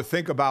wild to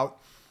think about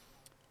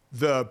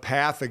the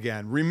path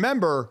again.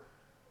 Remember,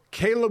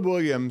 Caleb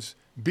Williams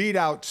beat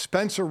out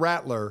Spencer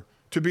Rattler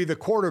to be the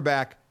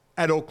quarterback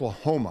at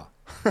Oklahoma.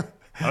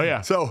 Oh, yeah.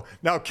 So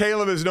now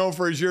Caleb is known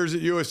for his years at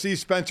USC.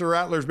 Spencer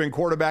Rattler's been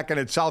quarterbacking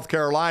at South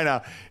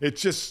Carolina.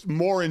 It's just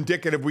more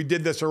indicative. We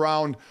did this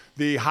around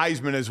the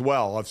Heisman as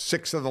well. Of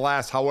 6 of the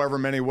last however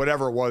many,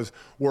 whatever it was,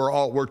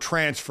 were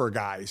transfer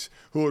guys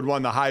who had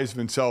won the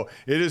Heisman. So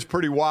it is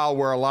pretty wild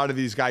where a lot of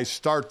these guys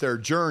start their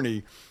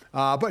journey.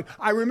 But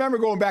I remember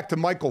going back to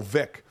Michael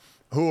Vick,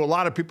 who a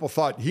lot of people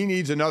thought he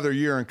needs another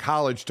year in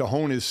college to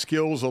hone his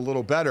skills a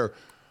little better.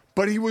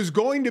 But he was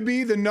going to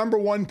be the number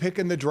one pick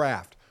in the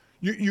draft.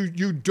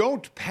 You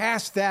don't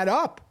pass that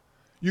up.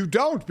 You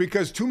don't,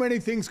 because too many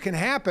things can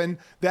happen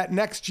that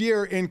next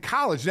year in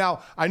college.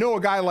 Now, I know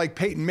a guy like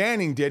Peyton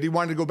Manning did. He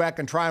wanted to go back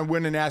and try and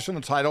win a national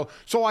title.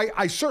 So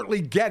I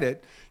certainly get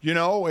it. You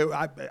know,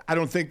 I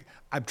don't think,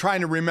 I'm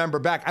trying to remember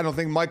back, I don't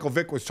think Michael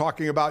Vick was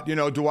talking about, you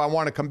know, do I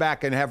want to come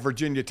back and have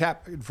Virginia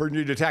Tech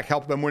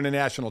help them win a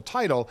national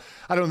title?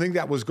 I don't think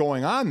that was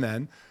going on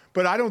then.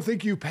 But I don't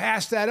think you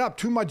pass that up.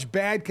 Too much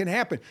bad can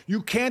happen.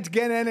 You can't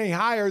get any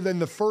higher than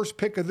the first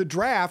pick of the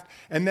draft,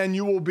 and then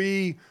you will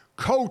be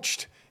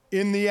coached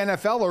in the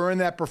NFL or in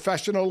that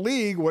professional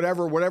league,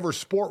 whatever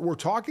sport we're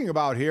talking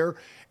about here,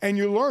 and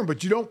you learn.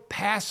 But you don't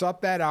pass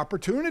up that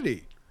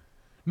opportunity.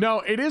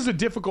 No, it is a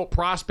difficult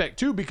prospect,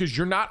 too, because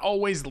you're not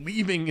always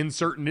leaving in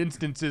certain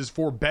instances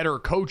for better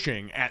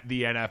coaching at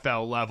the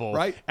NFL level,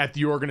 right, at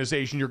the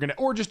organization you're going to,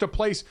 or just a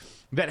place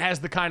that has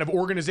the kind of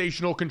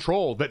organizational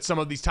control that some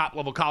of these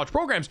top-level college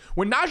programs.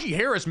 When Najee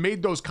Harris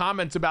made those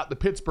comments about the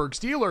Pittsburgh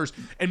Steelers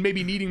and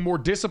maybe needing more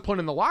discipline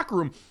in the locker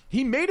room,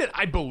 he made it,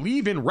 I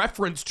believe, in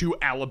reference to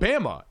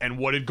Alabama and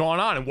what had gone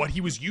on and what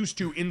he was used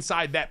to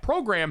inside that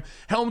program,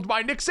 helmed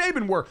by Nick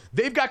Saban, where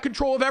they've got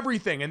control of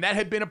everything. And that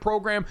had been a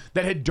program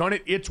that had done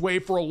it its way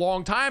for a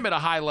long time at a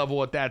high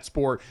level at that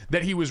sport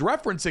that he was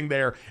referencing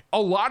there.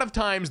 A lot of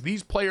times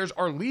these players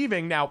are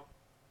leaving. Now,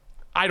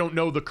 I don't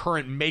know the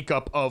current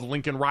makeup of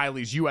Lincoln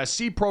Riley's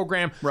USC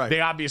program. Right.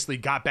 They obviously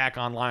got back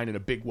online in a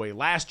big way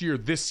last year.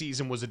 This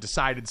season was a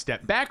decided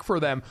step back for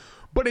them.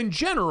 But in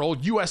general,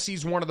 USC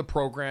is one of the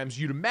programs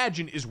you'd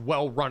imagine is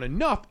well run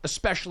enough,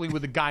 especially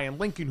with a guy in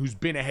Lincoln who's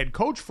been a head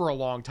coach for a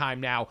long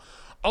time now.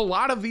 A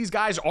lot of these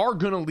guys are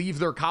going to leave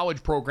their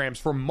college programs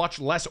for much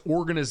less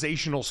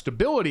organizational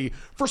stability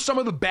for some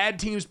of the bad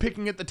teams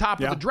picking at the top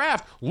of the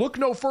draft. Look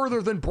no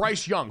further than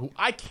Bryce Young, who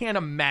I can't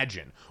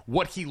imagine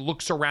what he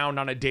looks around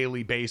on a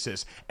daily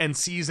basis and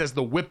sees as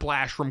the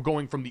whiplash from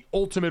going from the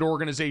ultimate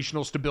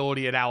organizational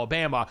stability at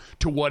Alabama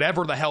to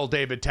whatever the hell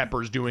David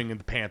Tepper's doing in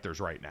the Panthers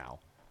right now.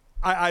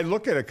 I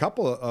look at a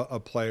couple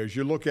of players.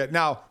 You look at,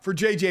 now, for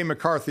J.J.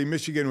 McCarthy,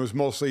 Michigan was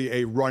mostly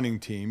a running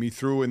team. He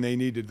threw when they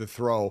needed to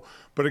throw.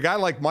 But a guy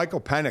like Michael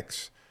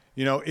Penix,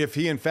 you know, if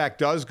he in fact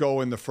does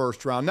go in the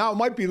first round, now it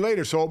might be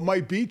later, so it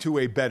might be to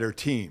a better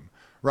team,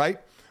 right?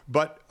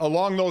 But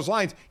along those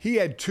lines, he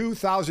had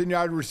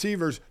 2,000-yard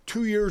receivers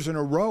 2 years in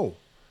a row.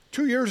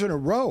 2 years in a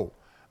row.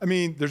 I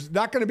mean, there's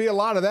not going to be a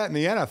lot of that in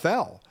the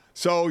NFL.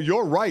 So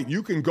you're right.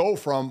 You can go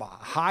from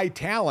high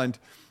talent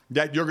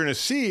that you're going to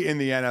see in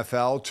the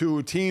NFL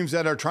to teams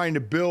that are trying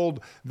to build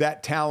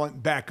that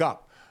talent back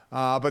up.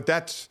 But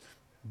that's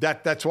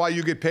why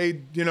you get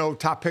paid, you know,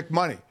 top pick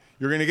money.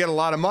 you're going to get a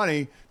lot of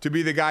money to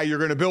be the guy you're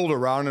going to build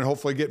around and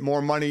hopefully get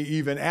more money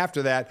even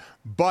after that.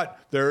 But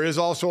there is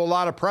also a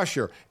lot of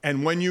pressure.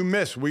 And when you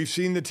miss, we've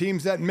seen the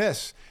teams that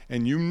miss.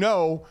 And you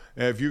know,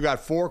 if you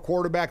got 4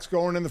 quarterbacks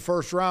going in the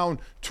first round,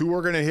 2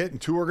 are going to hit and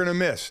 2 are going to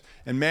miss.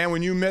 And man,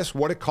 when you miss,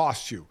 what it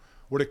costs you.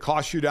 What it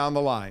costs you down the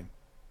line.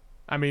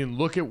 I mean,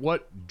 look at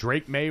what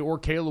Drake May or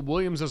Caleb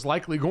Williams is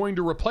likely going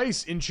to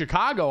replace in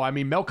Chicago. I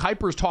mean, Mel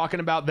Kiper's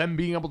talking about them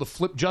being able to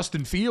flip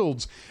Justin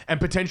Fields and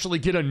potentially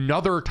get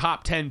another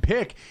top 10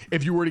 pick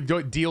if you were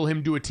to deal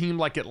him to a team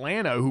like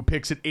Atlanta, who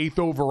picks at 8th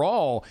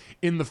overall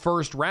in the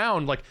first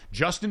round. Like,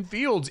 Justin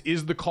Fields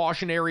is the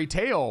cautionary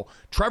tale.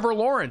 Trevor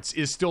Lawrence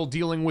is still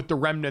dealing with the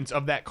remnants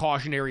of that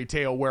cautionary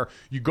tale, where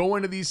you go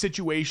into these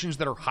situations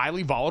that are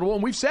highly volatile.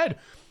 And we've said,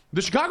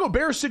 the Chicago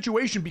Bears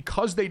situation,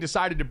 because they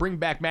decided to bring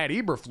back Matt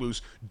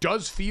Eberflus,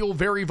 does feel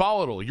very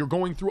volatile. You're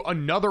going through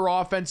another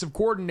offensive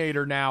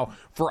coordinator now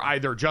for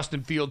either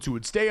Justin Fields, who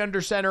would stay under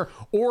center,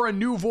 or a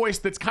new voice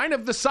that's kind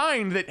of the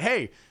sign that,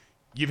 hey,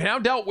 you've now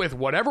dealt with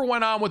whatever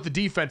went on with the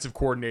defensive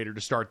coordinator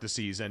to start the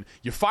season.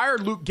 You fired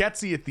Luke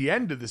Getsy at the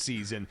end of the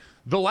season.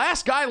 The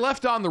last guy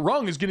left on the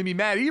rung is going to be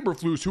Matt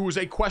Eberflus, who was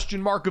a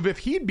question mark of if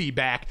he'd be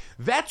back.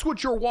 That's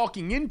what you're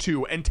walking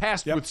into and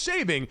tasked with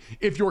saving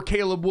if you're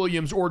Caleb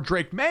Williams or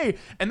Drake May,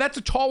 and that's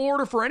a tall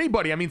order for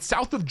anybody. I mean,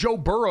 south of Joe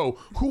Burrow,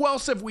 who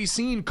else have we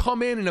seen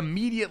come in and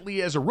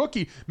immediately as a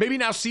rookie? Maybe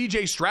now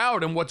C.J.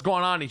 Stroud and what's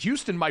going on in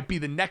Houston might be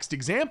the next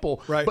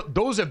example, right? But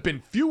those have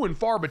been few and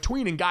far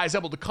between, and guys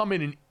able to come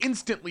in and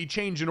instantly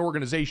change an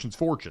organization's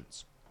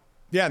fortunes.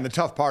 Yeah, and the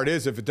tough part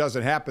is if it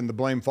doesn't happen, the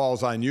blame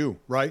falls on you,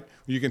 right?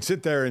 You can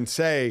sit there and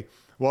say,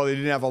 well, they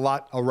didn't have a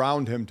lot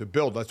around him to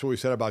build. That's what we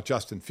said about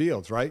Justin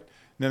Fields, right?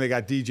 And then they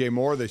got DJ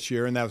Moore this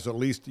year, and that was at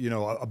least,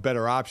 a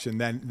better option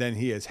than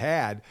he has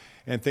had,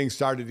 and things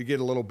started to get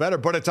a little better.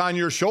 But it's on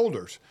your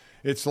shoulders.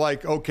 It's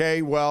like,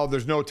 okay, well,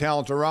 there's no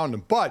talent around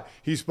him, but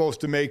he's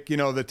supposed to make,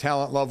 the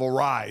talent level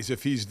rise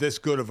if he's this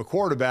good of a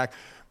quarterback.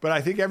 But I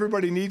think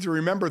everybody needs to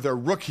remember they're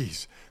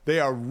rookies.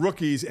 They are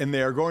rookies, and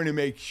they are going to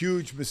make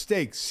huge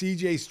mistakes.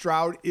 C.J.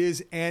 Stroud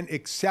is an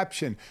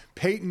exception.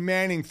 Peyton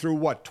Manning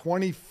threw,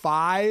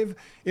 25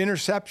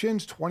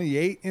 interceptions,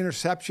 28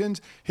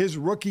 interceptions his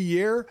rookie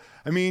year?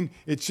 I mean,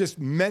 it's just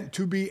meant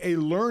to be a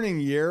learning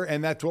year,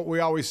 and that's what we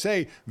always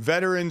say.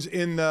 Veterans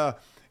in the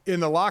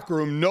locker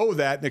room know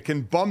that, and it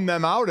can bum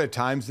them out at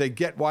times. They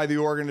get why the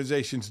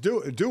organizations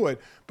do it,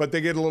 but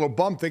they get a little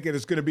bump thinking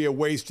it's going to be a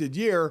wasted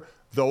year.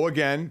 Though,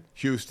 again,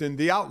 Houston,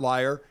 the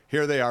outlier,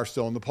 here they are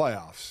still in the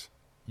playoffs.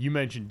 You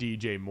mentioned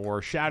DJ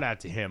Moore. Shout out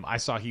to him. I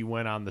saw he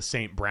went on the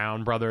St.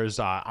 Brown brothers,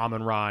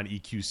 Amon-Ra and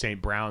EQ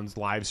St. Brown's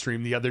live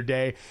stream the other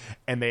day,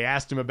 and they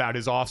asked him about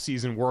his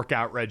off-season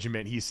workout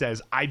regimen. He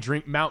says, I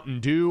drink Mountain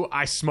Dew,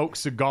 I smoke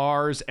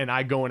cigars, and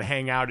I go and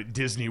hang out at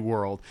Disney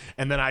World.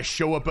 And then I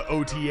show up at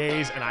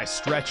OTAs, and I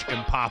stretch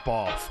and pop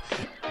off.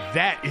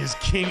 That is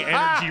king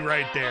energy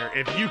right there.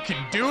 If you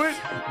can do it,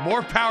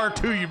 more power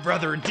to you,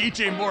 brother. And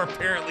DJ Moore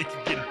apparently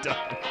can get it done.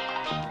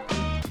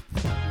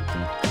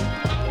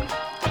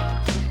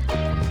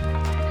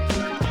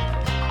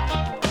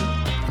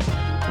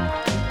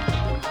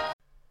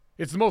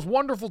 It's the most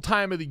wonderful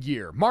time of the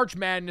year. March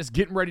Madness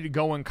getting ready to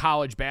go in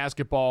college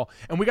basketball,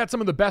 and we got some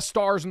of the best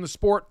stars in the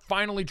sport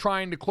finally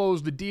trying to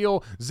close the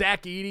deal.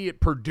 Zach Edey at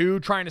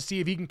Purdue trying to see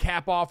if he can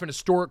cap off an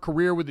historic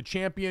career with a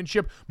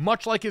championship,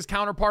 much like his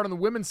counterpart on the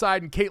women's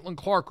side, and Caitlin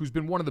Clark, who's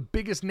been one of the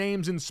biggest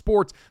names in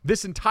sports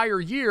this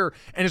entire year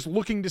and is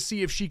looking to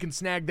see if she can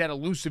snag that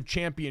elusive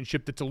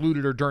championship that's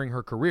eluded her during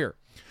her career.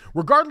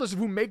 Regardless of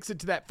who makes it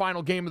to that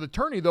final game of the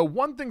tourney, though,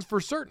 one thing's for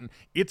certain.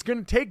 It's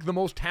going to take the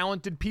most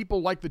talented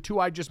people like the two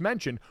I just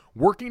mentioned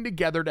working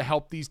together to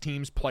help these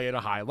teams play at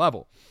a high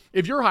level.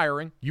 If you're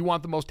hiring, you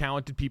want the most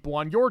talented people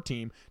on your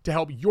team to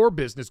help your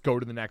business go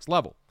to the next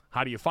level.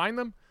 How do you find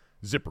them?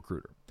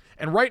 ZipRecruiter.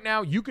 And right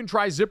now, you can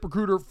try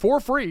ZipRecruiter for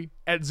free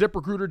at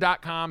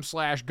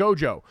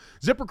ZipRecruiter.com/Gojo.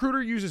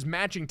 ZipRecruiter uses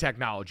matching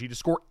technology to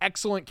score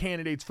excellent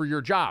candidates for your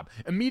job.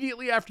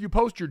 Immediately after you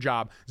post your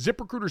job,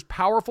 ZipRecruiter's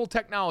powerful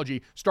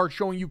technology starts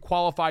showing you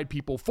qualified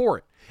people for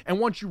it. And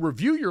once you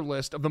review your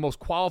list of the most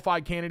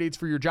qualified candidates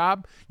for your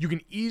job, you can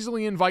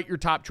easily invite your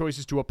top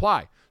choices to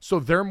apply, so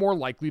they're more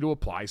likely to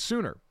apply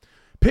sooner.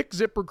 Pick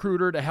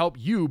ZipRecruiter to help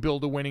you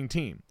build a winning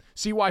team.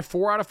 See why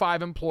 4 out of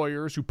 5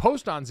 employers who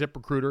post on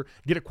ZipRecruiter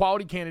get a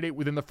quality candidate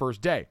within the first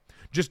day.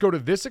 Just go to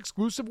this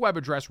exclusive web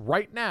address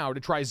right now to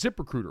try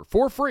ZipRecruiter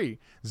for free,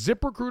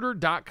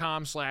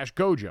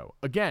 ZipRecruiter.com/Gojo.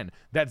 Again,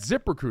 that's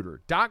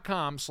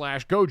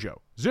ZipRecruiter.com/Gojo.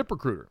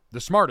 ZipRecruiter,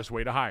 the smartest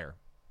way to hire.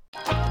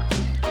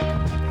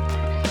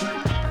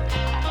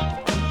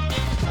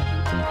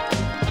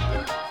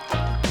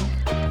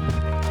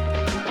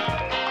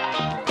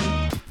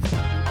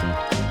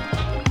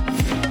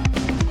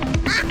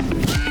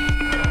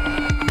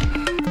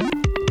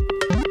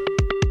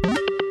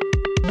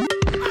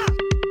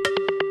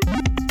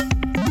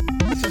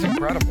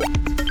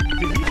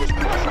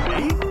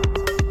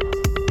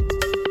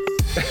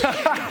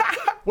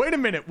 Wait a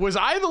minute. Was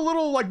I the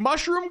little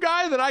mushroom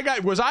guy that I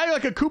got? Was I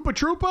like a Koopa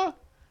Troopa?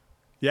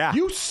 Yeah.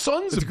 You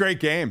sons It's of... a great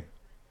game.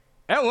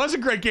 That was a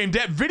great game,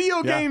 Dad.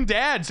 Video game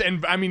dads.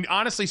 And, I mean,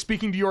 honestly,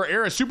 speaking to your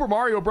era, Super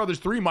Mario Brothers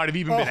 3 might have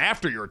even been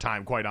after your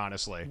time, quite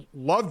honestly.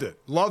 Loved it.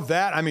 Loved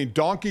that. I mean,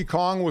 Donkey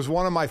Kong was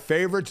one of my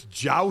favorites.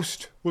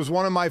 Joust was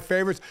one of my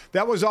favorites.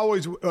 That was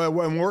always,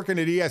 when working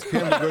at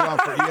ESPN, we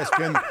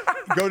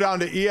go down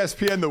to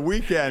ESPN the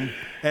weekend,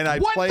 and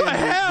I'd play. What the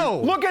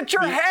hell? Look at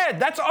your head.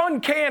 That's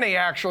uncanny,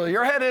 actually.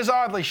 Your head is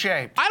oddly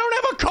shaped. I don't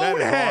have a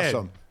cone head.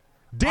 Awesome.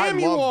 Damn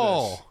you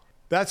all. This.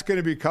 That's going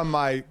to become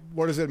my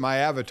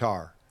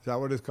avatar. Is that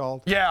what it's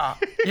called? Yeah,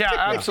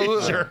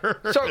 absolutely.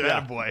 Sure.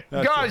 So, boy.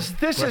 Guys,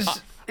 this is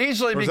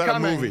easily becoming. Is that a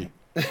movie?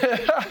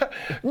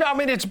 No, I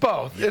mean, it's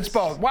both. Yes. It's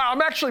both. Wow,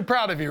 I'm actually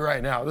proud of you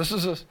right now.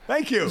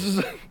 Thank you. This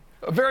is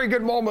a very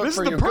good moment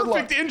for you. This is the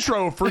perfect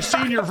intro for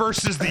Senior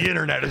versus the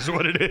Internet is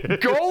what it is.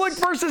 Golic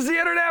versus the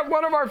Internet,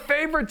 one of our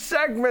favorite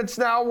segments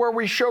now where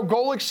we show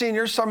Golic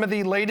Senior some of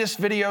the latest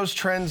videos,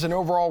 trends, and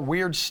overall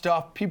weird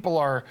stuff people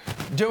are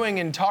doing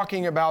and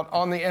talking about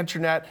on the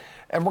Internet.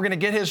 And we're going to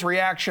get his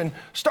reaction,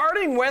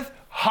 starting with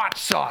hot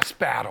sauce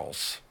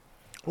battles.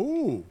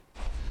 Ooh.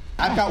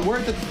 I've got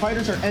word that the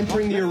fighters are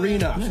entering the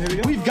arena.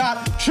 We've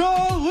got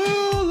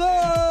Cholula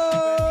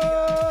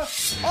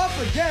up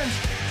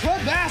against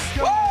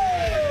Tabasco. Woo!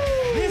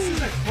 This is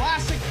a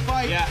classic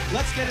fight. Yeah.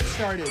 Let's get it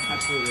started.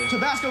 Absolutely.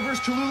 Tabasco versus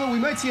Cholula. We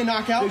might see a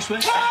knockout. Big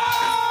switch.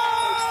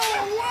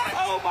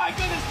 Oh my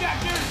goodness, Jack.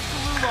 There's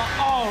Cholula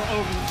all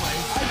over the place.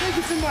 I think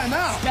it's in my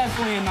mouth.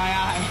 Definitely in my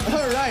eye.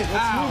 All right,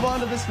 let's move on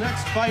to this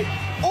next fight.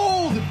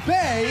 Old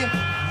Bay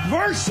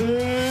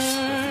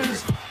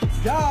versus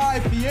Guy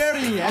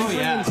Fieri. Entering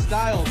in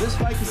style. This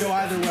fight could go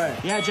either way.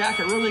 Yeah, Jack,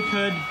 it really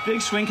could.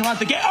 Big swing, come out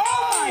the gate.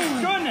 Oh my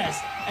goodness!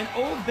 And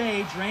Old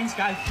Bay drains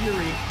Guy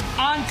Fieri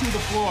onto the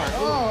floor.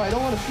 Oh, I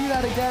don't want to see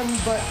that again,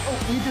 but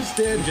we just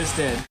did. We just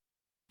did.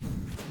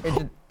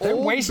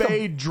 Old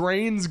Bay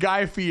drains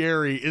Guy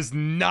Fieri is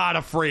not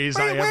a phrase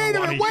I ever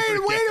want to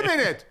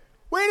hear.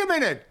 Wait a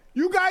minute.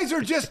 You guys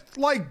are just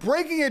like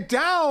breaking it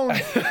down.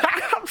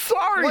 I'm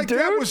sorry, like dude.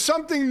 That was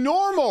something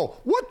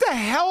normal. What the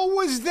hell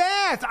was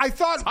that? I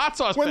thought hot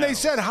sauce when battle. They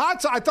said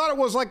hot sauce, I thought it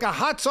was like a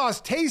hot sauce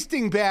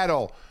tasting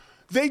battle.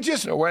 They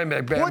just wait a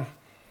minute, Ben.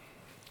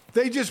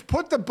 They just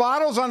put the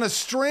bottles on a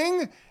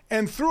string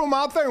and threw them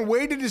out there and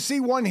waited to see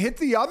one hit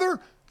the other.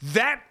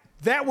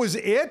 That was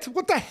it?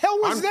 What the hell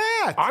was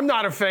that? I'm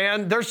not a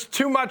fan. There's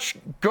too much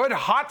good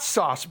hot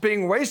sauce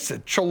being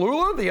wasted.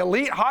 Cholula, the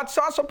elite hot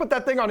sauce, I'll put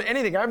that thing on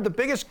anything. I have the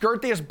biggest,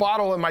 girthiest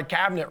bottle in my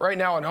cabinet right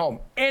now at home.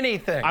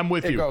 Anything. I'm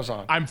with you. It goes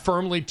on. I'm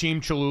firmly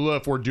team Cholula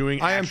if we're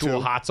doing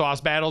actual hot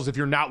sauce battles. If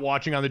you're not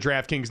watching on the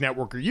DraftKings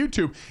Network or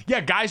YouTube,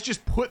 guys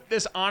just put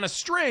this on a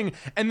string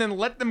and then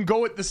let them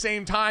go at the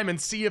same time and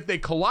see if they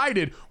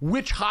collided.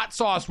 Which hot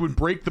sauce would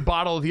break the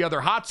bottle of the other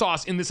hot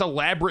sauce in this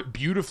elaborate,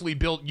 beautifully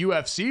built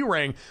UFC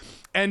ring?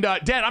 And,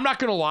 Dad, I'm not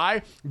going to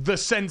lie. The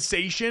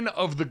sensation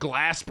of the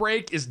glass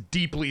break is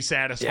deeply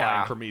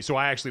satisfying for me. So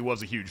I actually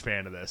was a huge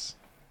fan of this.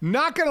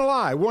 Not going to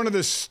lie. One of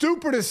the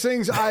stupidest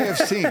things I have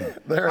seen.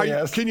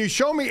 Can you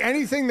show me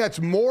anything that's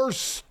more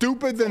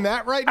stupid than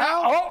that right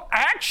now?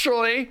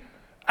 Actually,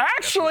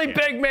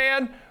 big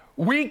man,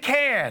 we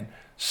can.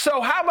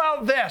 So how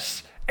about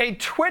this? A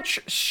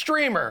Twitch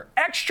streamer,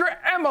 Extra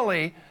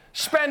Emily,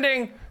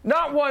 spending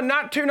not 1,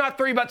 not 2, not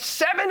 3, but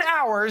 7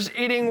 hours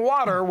eating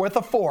water with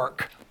a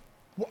fork.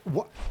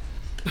 What?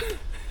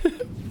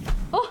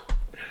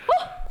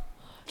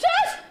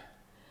 Josh!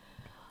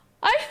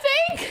 I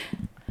think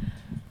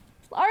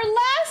our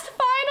last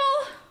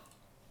final.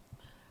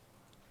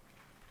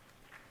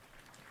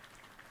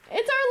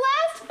 It's our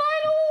last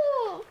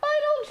final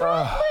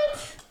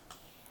droplet.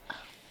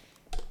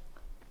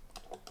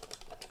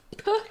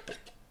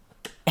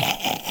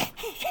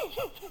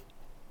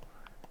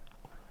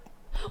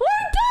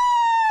 We're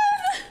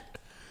done!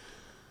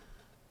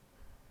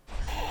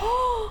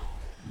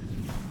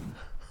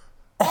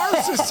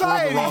 Our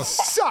society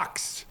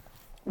sucks.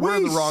 We're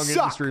in the wrong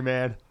industry,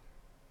 man.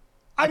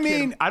 I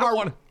mean, I don't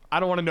want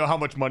to know how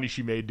much money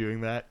she made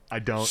doing that. I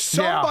don't.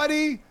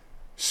 Somebody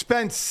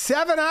spent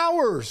 7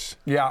 hours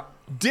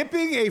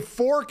dipping a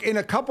fork in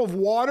a cup of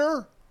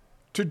water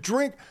to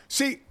drink.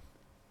 See,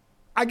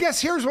 I guess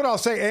here's what I'll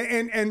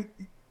say, and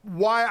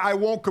why I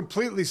won't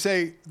completely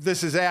say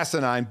this is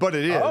asinine, but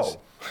it is.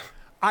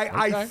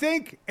 I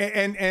think,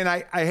 and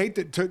I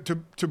hate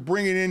to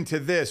bring it into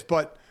this,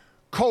 but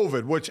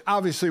COVID, which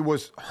obviously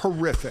was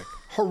horrific.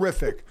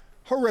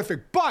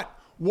 But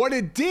what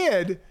it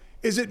did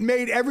is it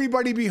made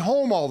everybody be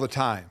home all the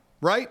time,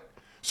 right?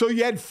 So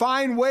you had to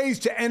find ways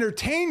to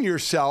entertain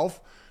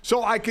yourself.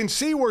 So I can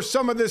see where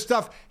some of this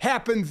stuff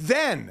happened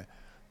then.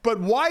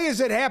 But why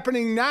is it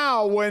happening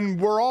now when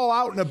we're all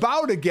out and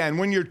about again?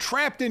 When you're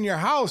trapped in your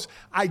house,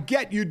 I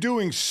get you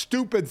doing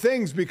stupid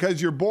things because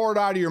you're bored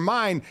out of your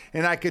mind,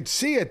 and I could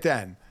see it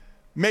then.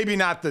 Maybe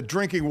not the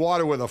drinking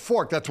water with a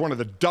fork. That's one of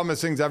the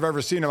dumbest things I've ever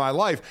seen in my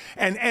life.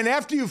 And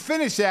after you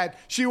finish that,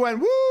 she went,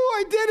 woo,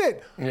 I did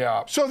it.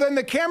 Yeah. So then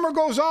the camera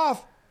goes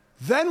off.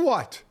 Then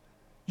what?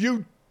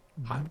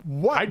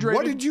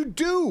 What did you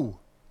do?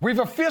 We've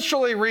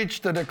officially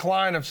reached the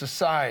decline of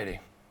society.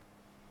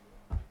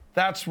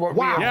 That's what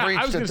we have reached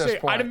I was at gonna this say,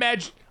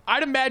 point.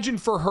 I'd imagine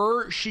for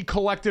her, she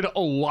collected a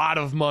lot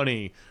of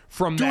money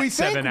from that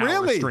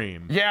 7-hour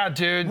stream. Yeah,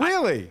 dude.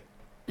 Really?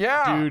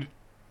 Yeah. Dude.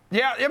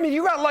 Yeah, I mean,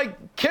 you got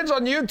like kids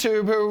on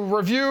YouTube who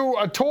review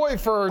a toy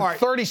for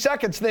 30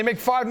 seconds and they make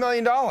 $5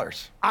 million.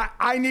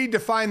 I need to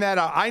find that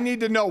out. I need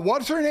to know,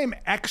 what's her name?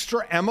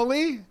 Extra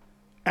Emily?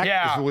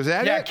 Was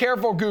that it? Yeah,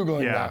 careful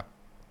Googling that.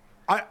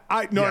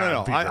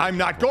 No. I'm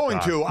not going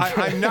to.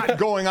 I'm not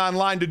going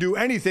online to do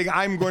anything.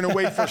 I'm going to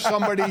wait for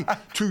somebody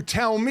to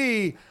tell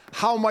me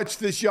how much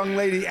this young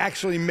lady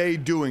actually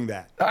made doing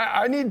that.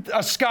 I need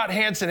a Scott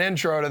Hansen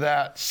intro to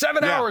that.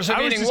 7 hours of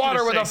eating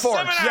water with a fork.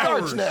 7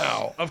 starts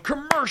now. Of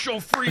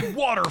commercial-free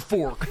water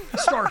fork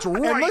starts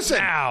right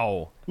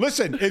now.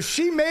 Listen, if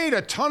she made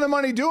a ton of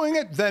money doing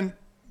it, then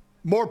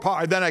more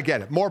power. Then I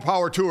get it. More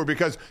power to her,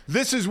 because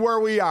this is where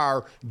we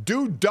are.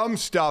 Do dumb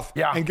stuff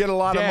and get a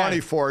lot of money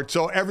for it.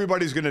 So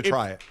everybody's going to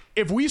try it.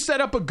 If we set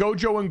up a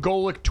Gojo and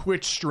Golic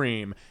Twitch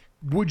stream,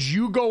 would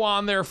you go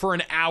on there for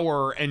an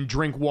hour and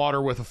drink water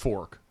with a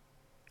fork?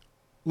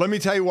 Let me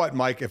tell you what,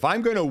 Mike. If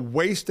I'm going to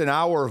waste an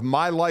hour of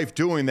my life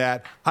doing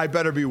that, I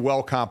better be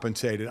well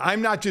compensated.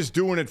 I'm not just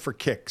doing it for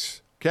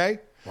kicks. Okay?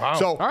 Wow.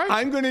 So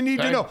I'm going to need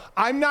to know.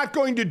 I'm not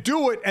going to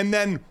do it and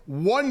then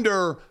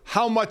wonder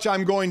how much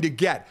I'm going to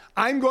get.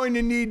 I'm going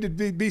to need to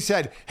be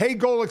said, hey,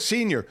 Golic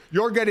Sr.,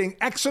 you're getting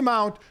X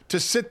amount to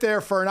sit there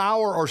for an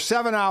hour or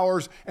 7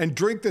 hours and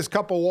drink this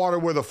cup of water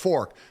with a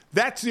fork.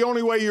 That's the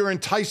only way you're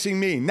enticing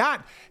me.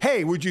 Not,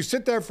 hey, would you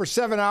sit there for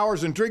 7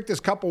 hours and drink this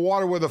cup of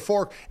water with a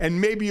fork and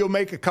maybe you'll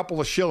make a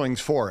couple of shillings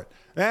for it.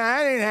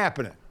 That ain't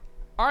happening.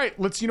 All right,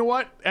 you know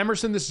what,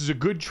 Emerson, this is a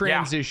good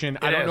transition.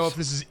 I don't know if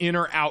this is in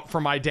or out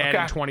for my dad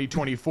in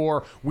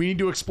 2024. We need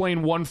to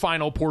explain one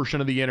final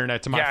portion of the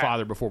internet to my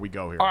father before we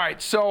go here. All right,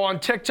 so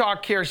on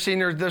TikTok here,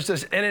 senior, there's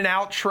this in and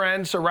out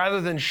trend. So rather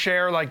than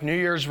share like New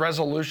Year's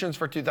resolutions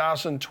for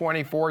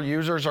 2024,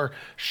 users are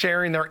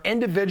sharing their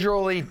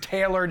individually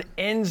tailored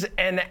ins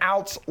and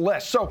outs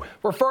list. So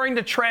referring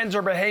to trends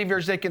or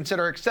behaviors they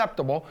consider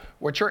acceptable,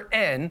 which are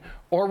in,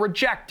 or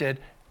rejected,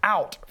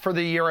 out for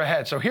the year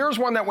ahead. So here's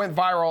one that went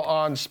viral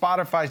on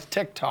Spotify's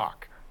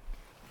TikTok.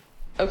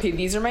 Okay,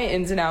 these are my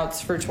ins and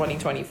outs for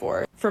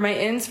 2024. For my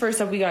ins,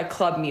 first up, we got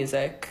club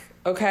music,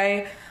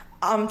 okay?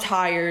 I'm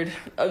tired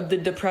of the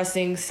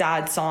depressing,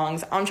 sad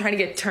songs. I'm trying to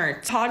get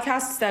turned.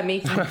 Podcasts that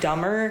make you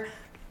dumber.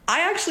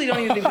 I actually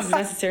don't even think this is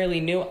necessarily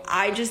new.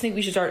 I just think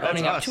we should start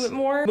owning up to it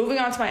more. Moving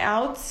on to my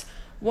outs.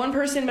 One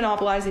person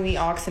monopolizing the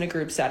aux in a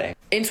group setting.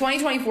 In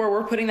 2024,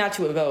 we're putting that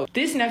to a vote.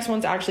 This next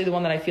one's actually the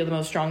one that I feel the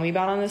most strongly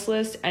about on this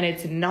list, and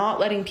it's not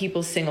letting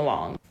people sing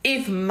along.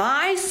 If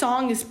my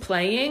song is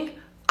playing,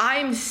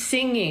 I'm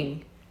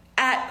singing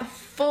at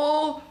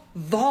full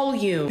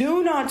volume.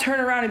 Do not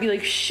turn around and be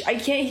like, shh, I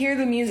can't hear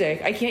the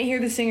music. I can't hear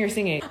the singer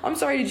singing. I'm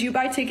sorry, did you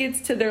buy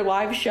tickets to their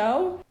live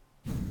show?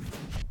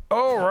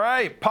 All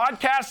right,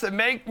 podcasts that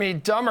make me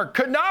dumber.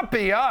 Could not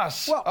be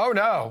us. Well, oh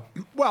no.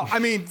 Well, I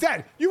mean,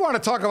 that you want to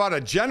talk about a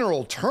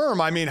general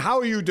term. I mean, how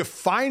are you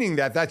defining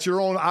that? That's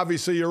your own,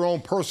 obviously your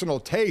own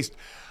personal taste.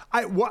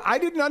 I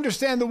didn't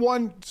understand the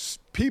one,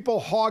 people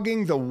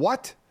hogging the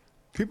what?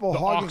 People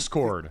hogging aux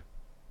cord.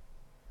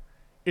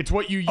 It's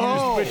what you use.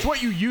 It's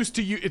what you used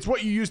to use. It's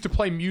what you use to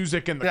play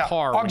music in the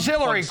car.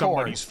 Auxiliary cord.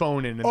 Somebody's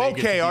phone in. And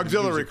okay,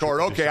 auxiliary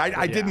cord. Okay,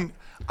 I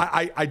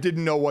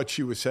didn't know what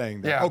she was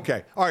saying there. Yeah.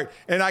 Okay, all right.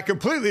 And I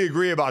completely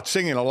agree about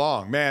singing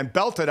along. Man,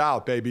 belt it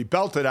out, baby.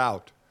 Belt it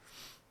out.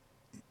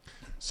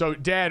 So,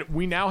 Dad,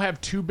 we now have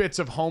 2 bits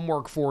of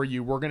homework for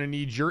you. We're going to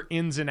need your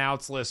ins and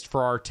outs list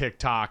for our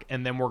TikTok,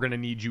 and then we're going to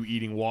need you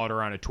eating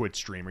water on a Twitch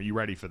stream. Are you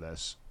ready for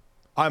this?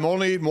 I'm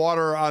only eating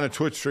water on a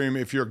Twitch stream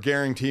if you're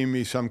guaranteeing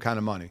me some kind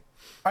of money.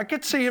 I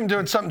could see him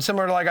doing something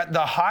similar to like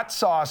the hot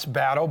sauce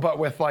battle, but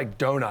with like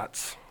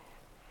donuts.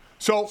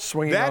 So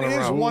swinging that is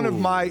around. one of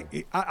my.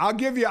 I'll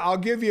give you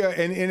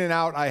an in and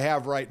out I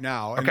have right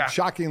now, and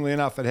shockingly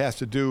enough, it has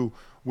to do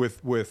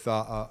with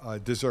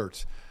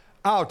desserts.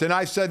 Out, and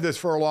I've said this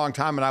for a long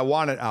time, and I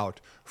want it out.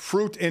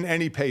 Fruit in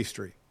any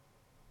pastry.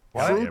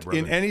 What? Fruit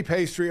in any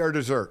pastry or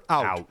dessert.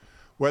 Out.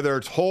 Whether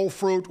it's whole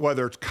fruit,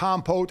 whether it's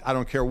compote, I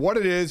don't care what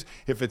it is.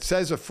 If it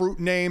says a fruit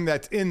name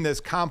that's in this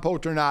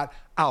compote or not,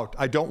 out.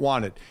 I don't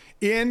want it.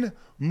 In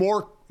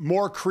more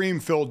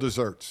cream-filled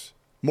desserts.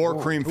 More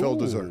cream-filled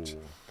desserts.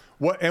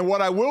 What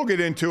I will get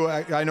into,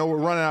 I know we're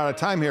running out of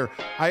time here.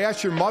 I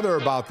asked your mother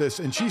about this,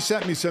 and she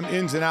sent me some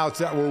ins and outs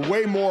that were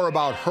way more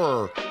about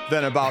her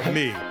than about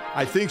me.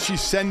 I think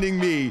she's sending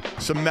me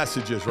some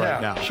messages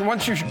right now. She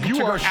wants you to You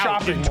go are out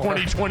shopping in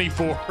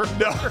 2024.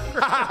 No.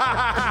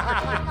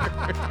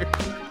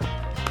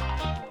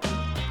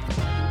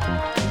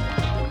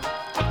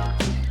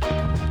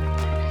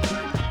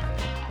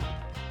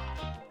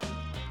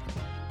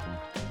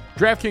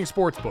 DraftKings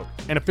Sportsbook,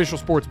 an official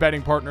sports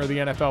betting partner of the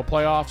NFL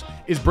playoffs,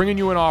 is bringing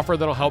you an offer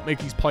that'll help make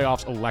these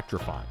playoffs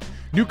electrifying.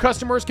 New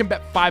customers can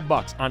bet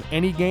 $5 on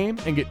any game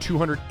and get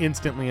 $200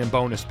 instantly in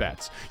bonus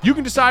bets. You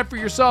can decide for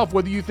yourself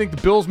whether you think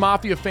the Bills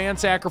Mafia fan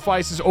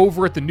sacrifices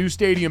over at the new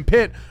stadium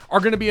pit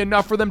are going to be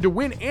enough for them to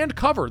win and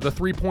cover the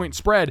 3-point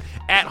spread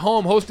at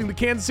home, hosting the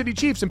Kansas City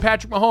Chiefs and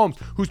Patrick Mahomes,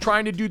 who's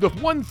trying to do the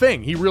one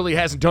thing he really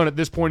hasn't done at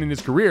this point in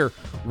his career,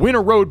 win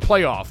a road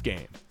playoff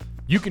game.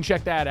 You can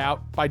check that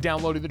out by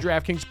downloading the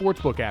DraftKings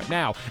Sportsbook app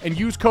now and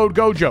use code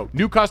GOJO.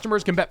 New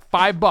customers can bet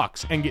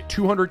 $5 and get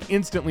 $200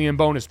 instantly in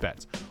bonus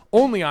bets.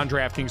 Only on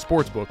DraftKings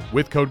Sportsbook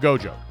with code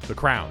GOJO. The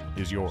crown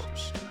is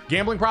yours.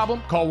 Gambling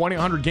problem? Call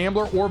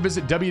 1-800-GAMBLER or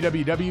visit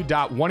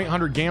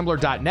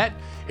www.1800gambler.net.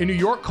 In New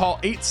York, call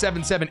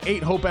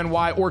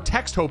 877-8-HOPE-NY or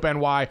text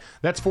HOPE-NY.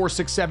 That's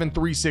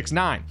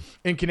 467-369.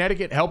 In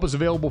Connecticut, help is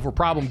available for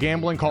problem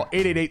gambling. Call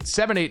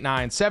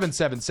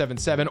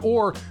 888-789-7777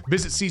 or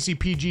visit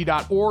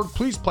ccpg.org.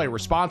 Please play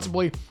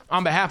responsibly.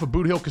 On behalf of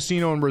Boot Hill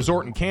Casino and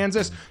Resort in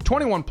Kansas,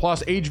 21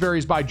 plus, age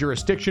varies by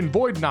jurisdiction,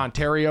 void in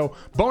Ontario.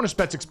 Bonus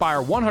bets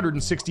expire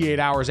 168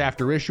 hours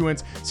after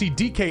issuance. See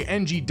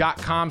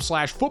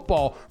dkng.com/football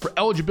for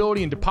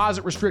eligibility and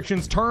deposit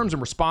restrictions, terms,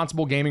 and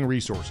responsible gaming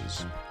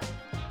resources.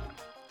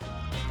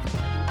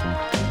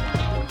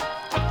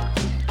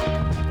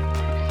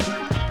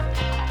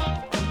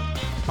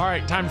 All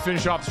right, time to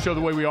finish off the show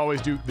the way we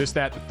always do. This,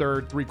 that, the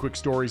third. 3 quick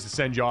stories to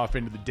send you off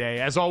into the day.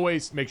 As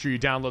always, make sure you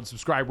download,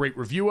 subscribe, rate,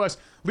 review us.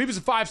 Leave us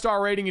a 5-star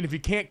rating. And if you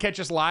can't catch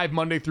us live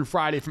Monday through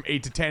Friday from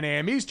 8 to 10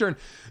 a.m. Eastern,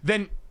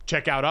 then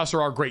check out us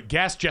or our great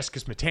guests, Jessica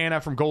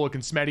Smetana from Golic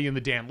and Smetty and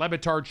the Dan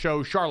Lebitard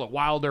Show, Charlotte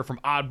Wilder from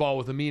Oddball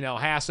with Amin El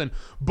Hassan.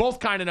 Both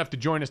kind enough to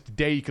join us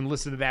today. You can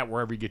listen to that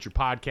wherever you get your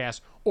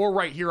podcasts or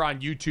right here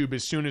on YouTube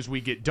as soon as we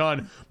get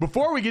done.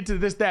 Before we get to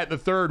this, that, and the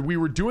third, we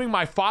were doing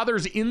my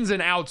father's ins and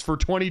outs for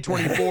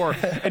 2024.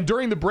 And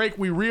during the break,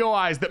 we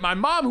realized that my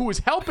mom, who was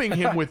helping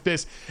him with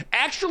this,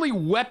 actually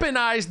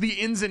weaponized the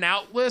ins and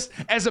out list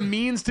as a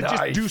means to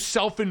just do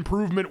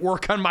self-improvement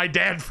work on my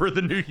dad for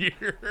the new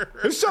year.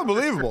 It's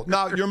unbelievable.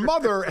 Now, your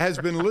mother has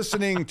been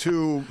listening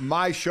to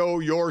my show,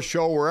 your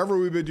show, wherever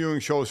we've been doing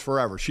shows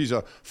forever. She's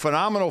a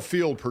phenomenal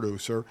field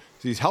producer.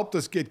 She's helped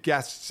us get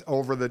guests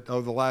over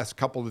the last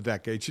couple of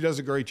decades. She does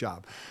a great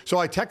job. So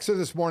I texted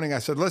this morning. I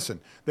said, listen,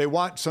 they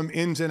want some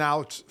ins and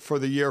outs for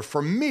the year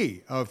from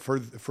me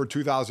for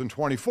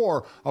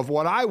 2024 of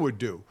what I would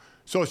do.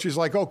 So she's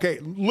like, okay.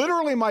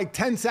 Literally, Mike,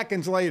 10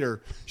 seconds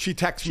later, she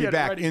texts me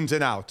back ins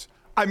and outs.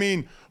 I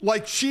mean,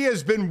 like she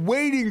has been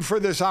waiting for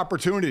this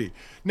opportunity.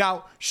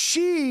 Now,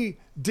 she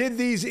did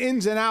these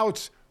ins and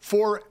outs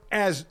for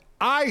as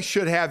I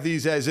should have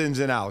these as ins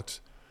and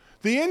outs.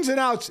 The ins and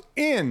outs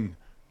in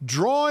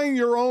drawing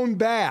your own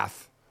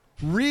bath,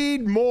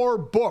 read more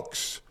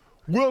books,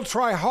 will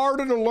try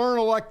harder to learn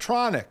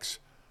electronics.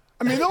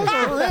 I mean, those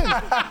are her ins.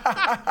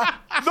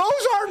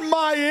 Those aren't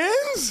my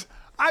ins.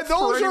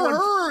 Those are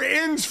her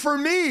ins for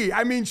me.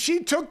 I mean,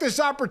 she took this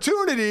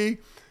opportunity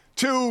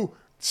to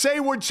say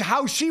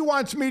how she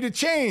wants me to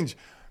change.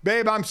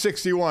 Babe, I'm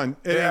 61.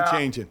 It ain't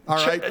changing. All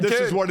right? This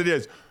is what it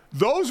is.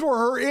 Those were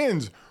her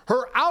ins.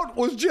 Her out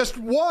was just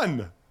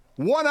one.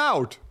 One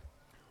out.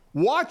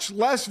 Watch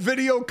less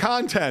video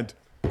content.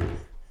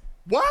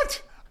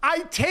 What?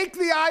 I take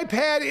the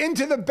iPad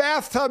into the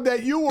bathtub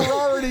that you were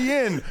already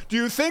in. Do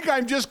you think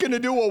I'm just going to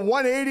do a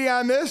 180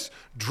 on this?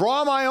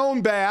 Draw my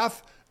own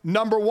bath,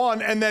 number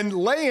one, and then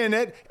lay in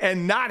it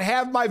and not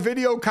have my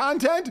video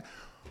content?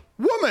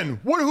 Woman,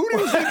 who do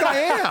you think I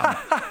am?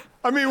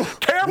 I mean,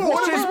 careful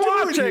what she's am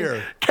I watching. doing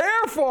here?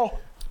 Careful.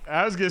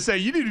 I was going to say,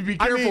 you need to be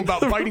careful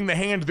about biting the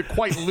hand that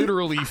quite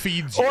literally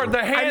feeds you. Or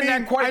the hand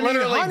that quite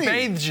literally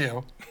bathes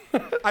you.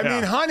 I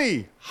mean,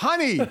 honey,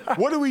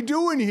 what are we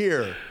doing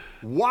here?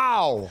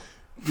 Wow.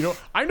 You know,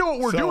 I know what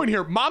we're doing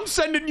here. Mom's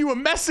sending you a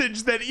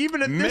message that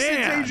even at this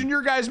stage in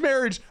your guys'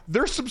 marriage,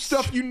 there's some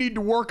stuff you need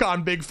to work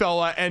on, big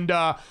fella. And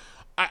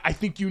I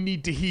think you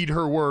need to heed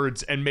her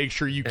words and make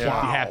sure you keep the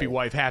happy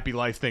wife, happy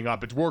life thing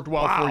up. It's worked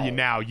well for you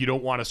now. You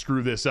don't want to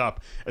screw this up,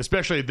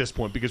 especially at this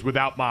point, because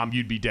without Mom,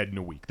 you'd be dead in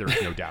a week.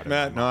 There's no doubt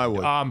about it. No, I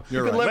would.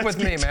 You can live with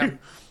me, man.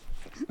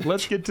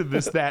 Let's get to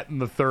this, that, and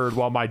the third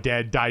while my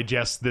dad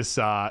digests this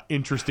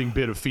interesting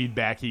bit of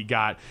feedback he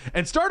got.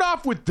 And start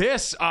off with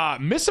this.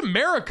 Miss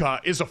America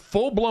is a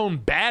full-blown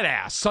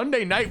badass.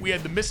 Sunday night, we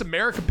had the Miss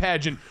America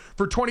pageant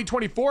for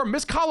 2024.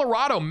 Miss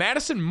Colorado,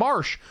 Madison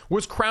Marsh,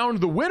 was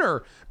crowned the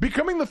winner,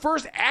 becoming the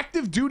first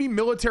active duty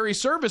military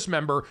service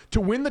member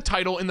to win the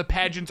title in the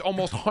pageant's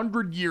almost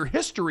 100-year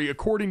history,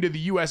 according to the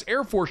U.S.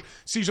 Air Force.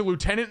 She's a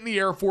lieutenant in the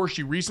Air Force.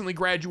 She recently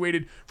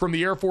graduated from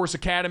the Air Force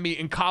Academy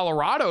in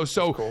Colorado.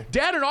 So, cool.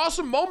 Dad, an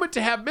awesome moment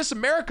to have Miss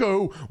America,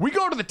 who we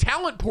go to the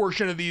talent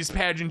portion of these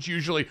pageants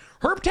usually.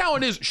 Her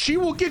talent is she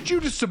will get you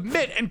to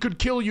submit and could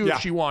kill you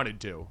if she wanted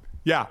to.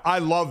 Yeah, I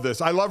love this.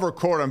 I love her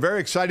quote. I'm very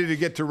excited to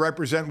get to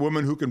represent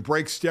women who can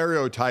break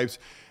stereotypes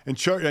and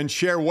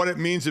share what it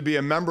means to be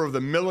a member of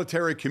the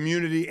military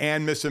community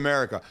and Miss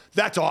America.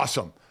 That's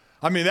awesome.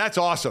 I mean, that's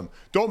awesome.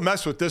 Don't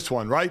mess with this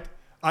one, right?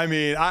 I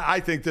mean, I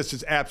think this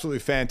is absolutely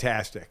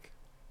fantastic.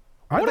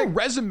 What a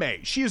resume.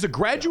 She is a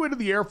graduate of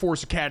the Air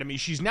Force Academy.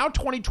 She's now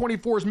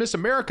 2024's Miss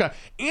America,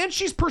 and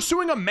she's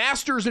pursuing a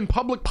master's in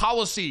public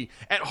policy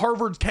at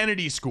Harvard's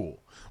Kennedy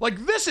School.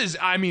 Like, this is,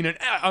 I mean,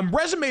 a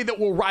resume that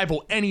will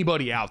rival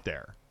anybody out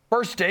there.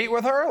 First date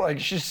with her? Like,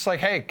 she's just like,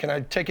 hey, can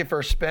I take you for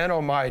a spin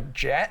on my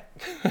jet?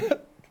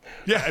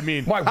 Yeah, I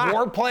mean, my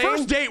warplane.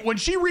 First date, when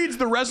she reads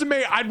the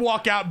resume, I'd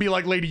walk out and be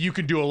like, lady, you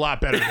can do a lot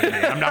better than me.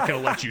 I'm not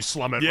going to let you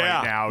slum it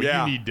right now.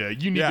 Yeah.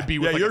 You need to be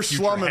with like you're a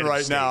future slumming head of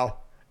right state. now.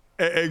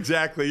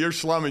 Exactly. You're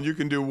slumming. You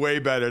can do way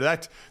better.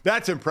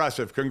 That's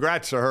impressive.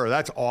 Congrats to her.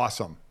 That's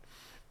awesome.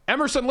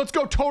 Emerson, let's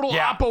go total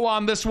oppo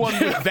on this one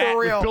with that,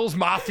 with Bill's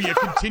Mafia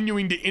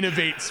continuing to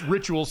innovate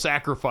ritual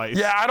sacrifice.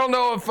 Yeah, I don't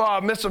know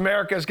if Miss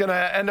America is going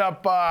to end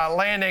up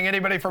landing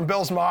anybody from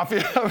Bill's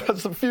Mafia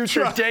as a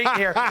future date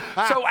here.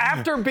 So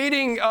after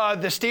beating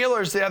the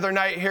Steelers the other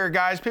night here,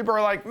 guys, people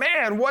are like,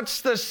 man,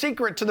 what's the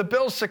secret to the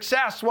Bills'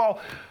 success?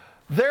 Well,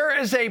 there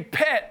is a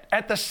pit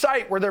at the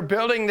site where they're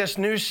building this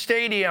new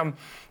stadium,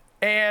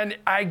 and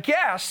I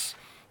guess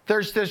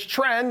there's this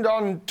trend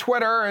on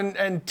Twitter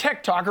and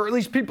TikTok, or at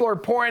least people are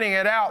pointing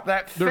it out,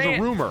 that there's a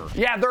rumor.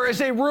 Yeah, there is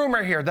a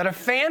rumor here that a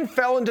fan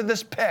fell into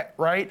this pit,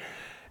 right?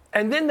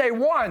 And then they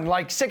won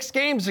like 6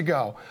 games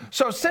ago.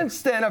 So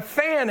since then, a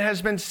fan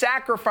has been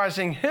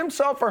sacrificing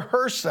himself or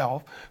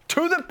herself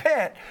to the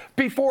pit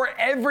before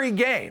every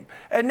game.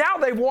 And now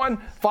they've won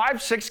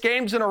 5-6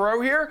 games in a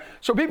row here.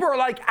 So people are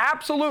like,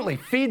 absolutely,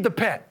 feed the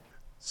pit.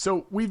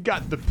 So we've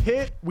got the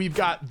pit. We've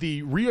got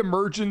the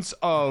reemergence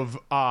of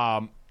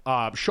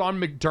Sean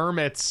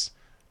McDermott's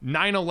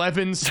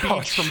 9/11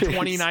 speech from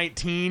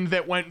 2019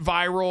 that went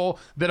viral,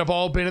 that have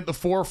all been at the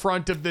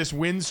forefront of this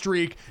win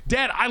streak.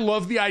 Dad, I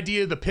love the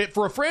idea of the pit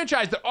for a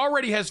franchise that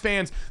already has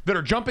fans that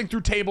are jumping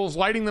through tables,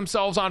 lighting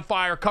themselves on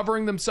fire,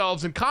 covering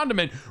themselves in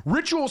condiment.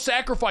 Ritual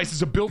sacrifice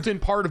is a built-in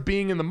part of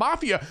being in the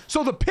Mafia,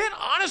 so the pit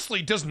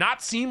honestly does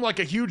not seem like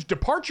a huge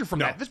departure from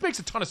that. This makes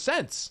a ton of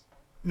sense.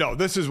 No,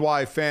 this is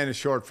why fan is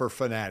short for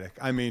fanatic.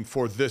 I mean,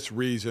 for this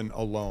reason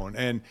alone.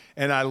 And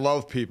I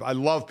love people. I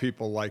love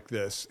people like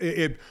this.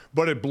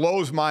 But it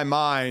blows my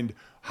mind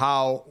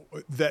how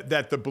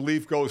that the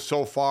belief goes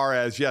so far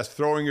as, yes,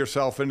 throwing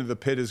yourself into the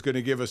pit is going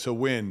to give us a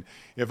win.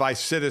 If I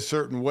sit a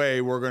certain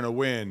way, we're going to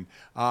win.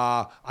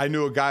 I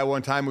knew a guy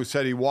one time who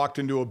said he walked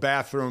into a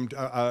bathroom,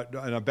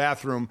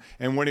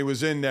 and when he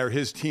was in there,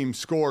 his team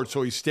scored,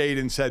 so he stayed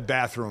and said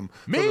bathroom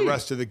for the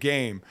rest of the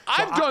game.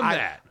 I've done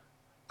that.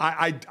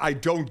 I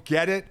don't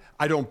get it.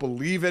 I don't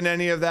believe in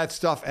any of that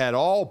stuff at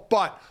all.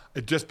 But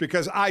just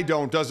because I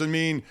don't doesn't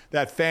mean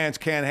that fans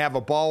can't have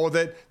a ball with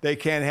it. They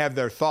can't have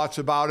their thoughts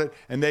about it,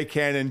 and they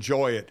can't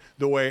enjoy it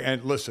the way.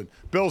 And listen,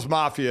 Bills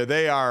Mafia,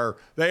 they are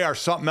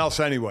something else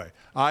anyway.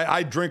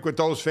 I drink with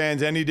those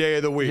fans any day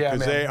of the week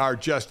because they are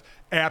just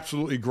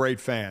absolutely great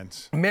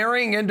fans.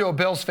 Marrying into a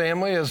Bills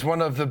family is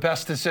one of the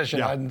best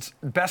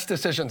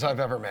decisions I've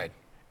ever made.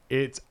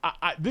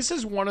 This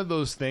is one of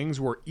those things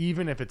where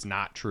even if it's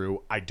not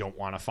true, I don't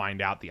want to find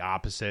out the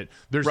opposite.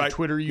 There's a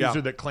Twitter user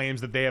that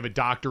claims that they have a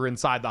doctor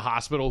inside the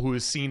hospital who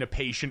has seen a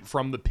patient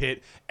from the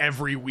pit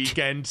every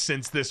weekend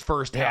since this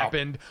first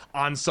happened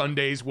on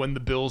Sundays when the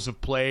Bills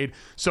have played.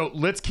 So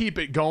let's keep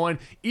it going.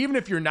 Even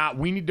if you're not,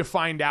 we need to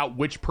find out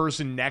which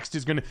person next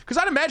is going to, because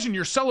I'd imagine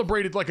you're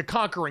celebrated like a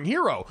conquering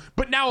hero.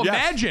 But now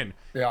imagine,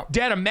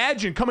 Dad,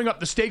 imagine coming up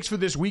the stakes for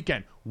this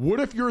weekend.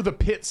 What if you're the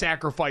pit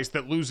sacrifice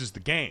that loses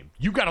the game?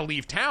 You got to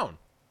leave town.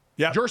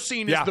 Yeah, you're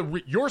seen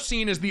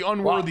as the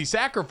unworthy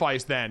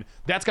sacrifice. Then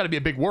that's got to be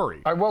a big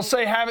worry. I will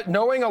say,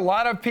 knowing a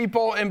lot of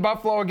people in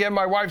Buffalo. Again,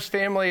 my wife's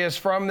family is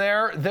from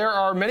there. There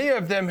are many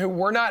of them who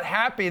were not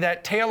happy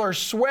that Taylor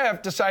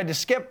Swift decided to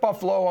skip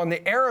Buffalo on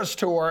the Eras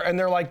tour, and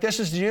they're like, "This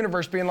is the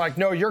universe being like,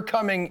 no, you're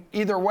coming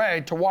either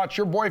way to watch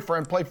your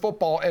boyfriend play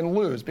football and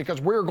lose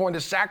because we're going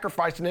to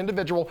sacrifice an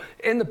individual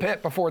in the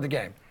pit before the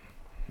game."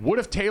 What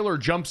if Taylor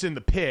jumps in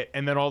the pit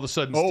and then all of a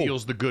sudden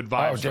steals the good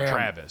vibes for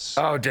Travis?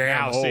 Oh,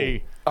 damn. Now,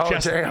 see,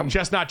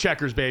 chestnut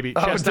checkers, baby.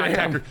 Chestnut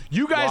checkers.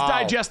 You guys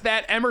digest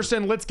that.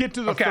 Emerson, let's get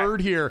to the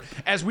third here,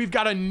 as we've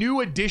got a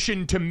new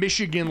addition to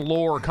Michigan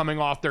lore coming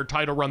off their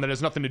title run that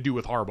has nothing to do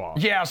with Harbaugh.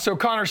 Yeah, so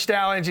Connor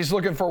Stallions, he's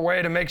looking for a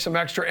way to make some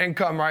extra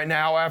income right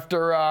now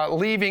after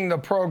leaving the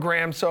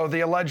program. So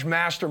the alleged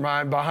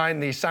mastermind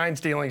behind the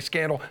sign-stealing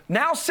scandal,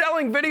 now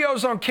selling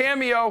videos on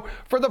Cameo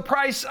for the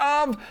price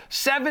of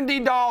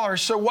 $70.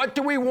 So what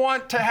do we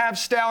want to have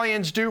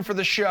Stallions do for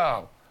the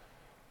show?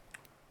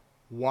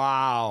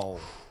 Wow.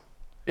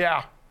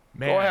 Yeah.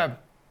 Man. Go ahead.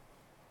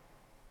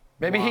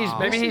 Maybe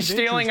he's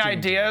stealing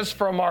ideas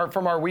from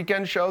our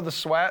weekend show, The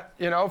Sweat,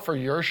 for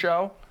your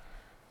show.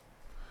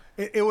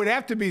 It would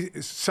have to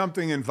be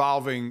something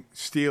involving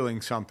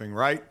stealing something,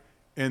 right?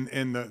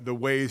 In the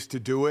ways to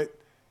do it.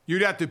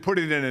 You'd have to put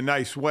it in a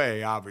nice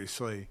way,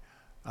 obviously.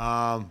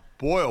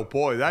 Boy, oh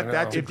boy,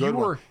 that's a good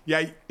one.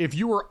 Yeah, if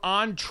you were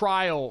on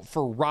trial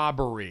for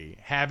robbery,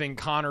 having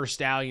Connor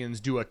Stallions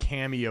do a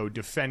cameo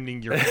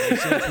defending your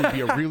innocence would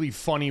be a really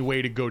funny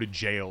way to go to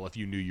jail if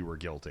you knew you were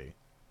guilty.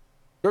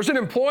 There's an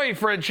employee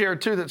fridge here,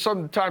 too, that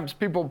sometimes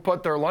people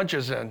put their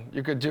lunches in.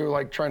 You could do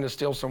like trying to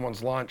steal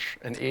someone's lunch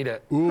and eat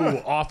it. Ooh,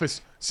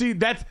 office. See,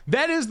 that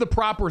is the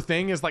proper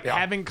thing, is like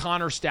having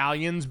Connor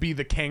Stallions be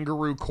the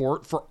kangaroo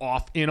court for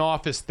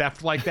in-office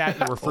theft like that in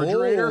the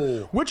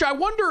refrigerator, which I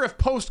wonder if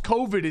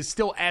post-COVID is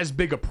still as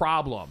big a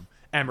problem.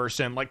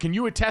 Emerson, like, can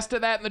you attest to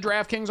that in the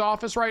DraftKings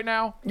office right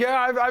now?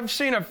 Yeah, I've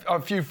seen a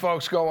few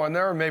folks go in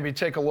there and maybe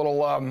take a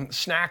little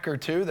snack or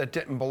two that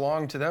didn't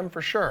belong to them,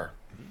 for sure.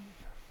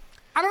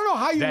 I don't know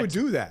how you would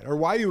do that or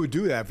why you would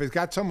do that. If it's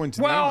got someone's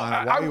name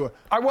on it,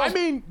 I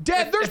mean,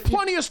 Dad, there's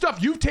plenty of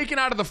stuff you've taken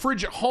out of the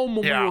fridge at home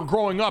when we were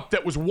growing up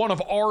that was one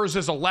of ours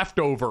as a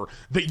leftover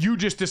that you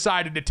just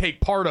decided to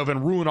take part of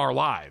and ruin our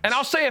lives. And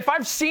I'll say, if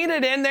I've seen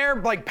it in there,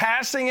 like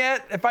passing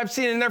it, if I've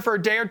seen it in there for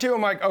a day or two,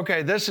 I'm like,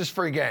 okay, this is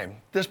free game.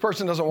 This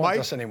person doesn't want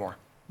this anymore.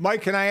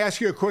 Mike, can I ask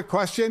you a quick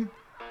question?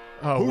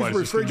 Oh,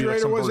 whose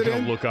refrigerator was it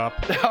in? Look up.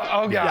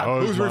 Oh, God.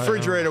 Yeah, whose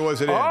refrigerator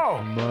was it in? Oh.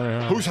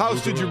 Whose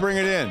house did you bring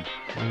it in?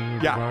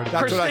 Yeah,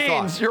 that's what I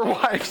thought. Christine's, your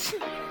wife's.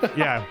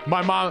 Yeah,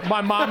 my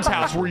mom's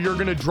house, where you're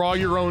going to draw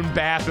your own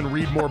bath and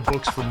read more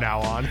books from now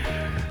on.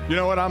 You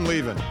know what? I'm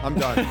leaving. I'm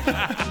done.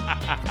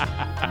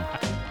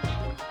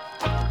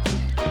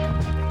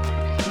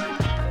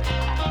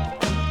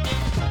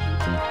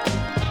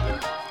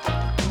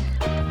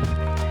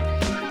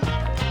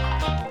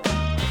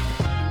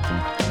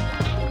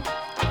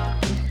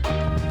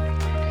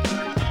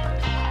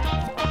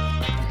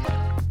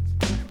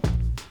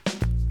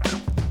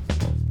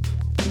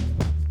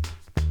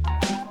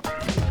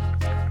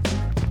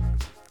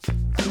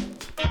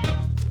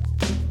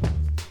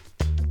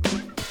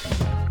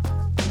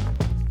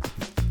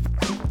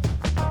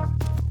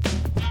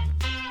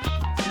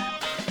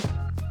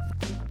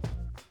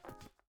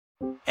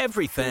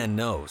 Every fan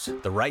knows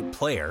the right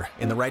player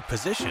in the right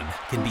position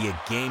can be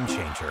a game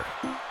changer.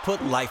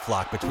 Put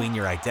LifeLock between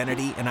your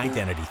identity and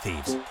identity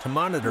thieves to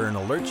monitor and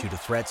alert you to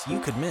threats you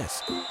could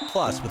miss.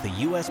 Plus, with a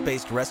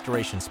U.S.-based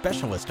restoration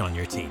specialist on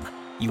your team,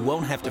 you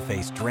won't have to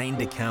face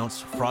drained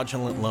accounts,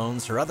 fraudulent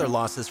loans, or other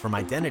losses from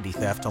identity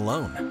theft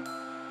alone.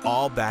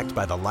 All backed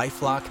by the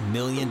LifeLock $1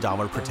 Million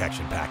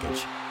Protection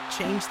Package.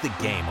 Change the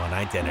game on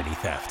identity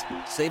theft.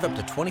 Save up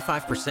to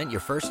 25%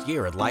 your first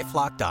year at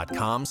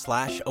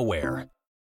LifeLock.com/aware.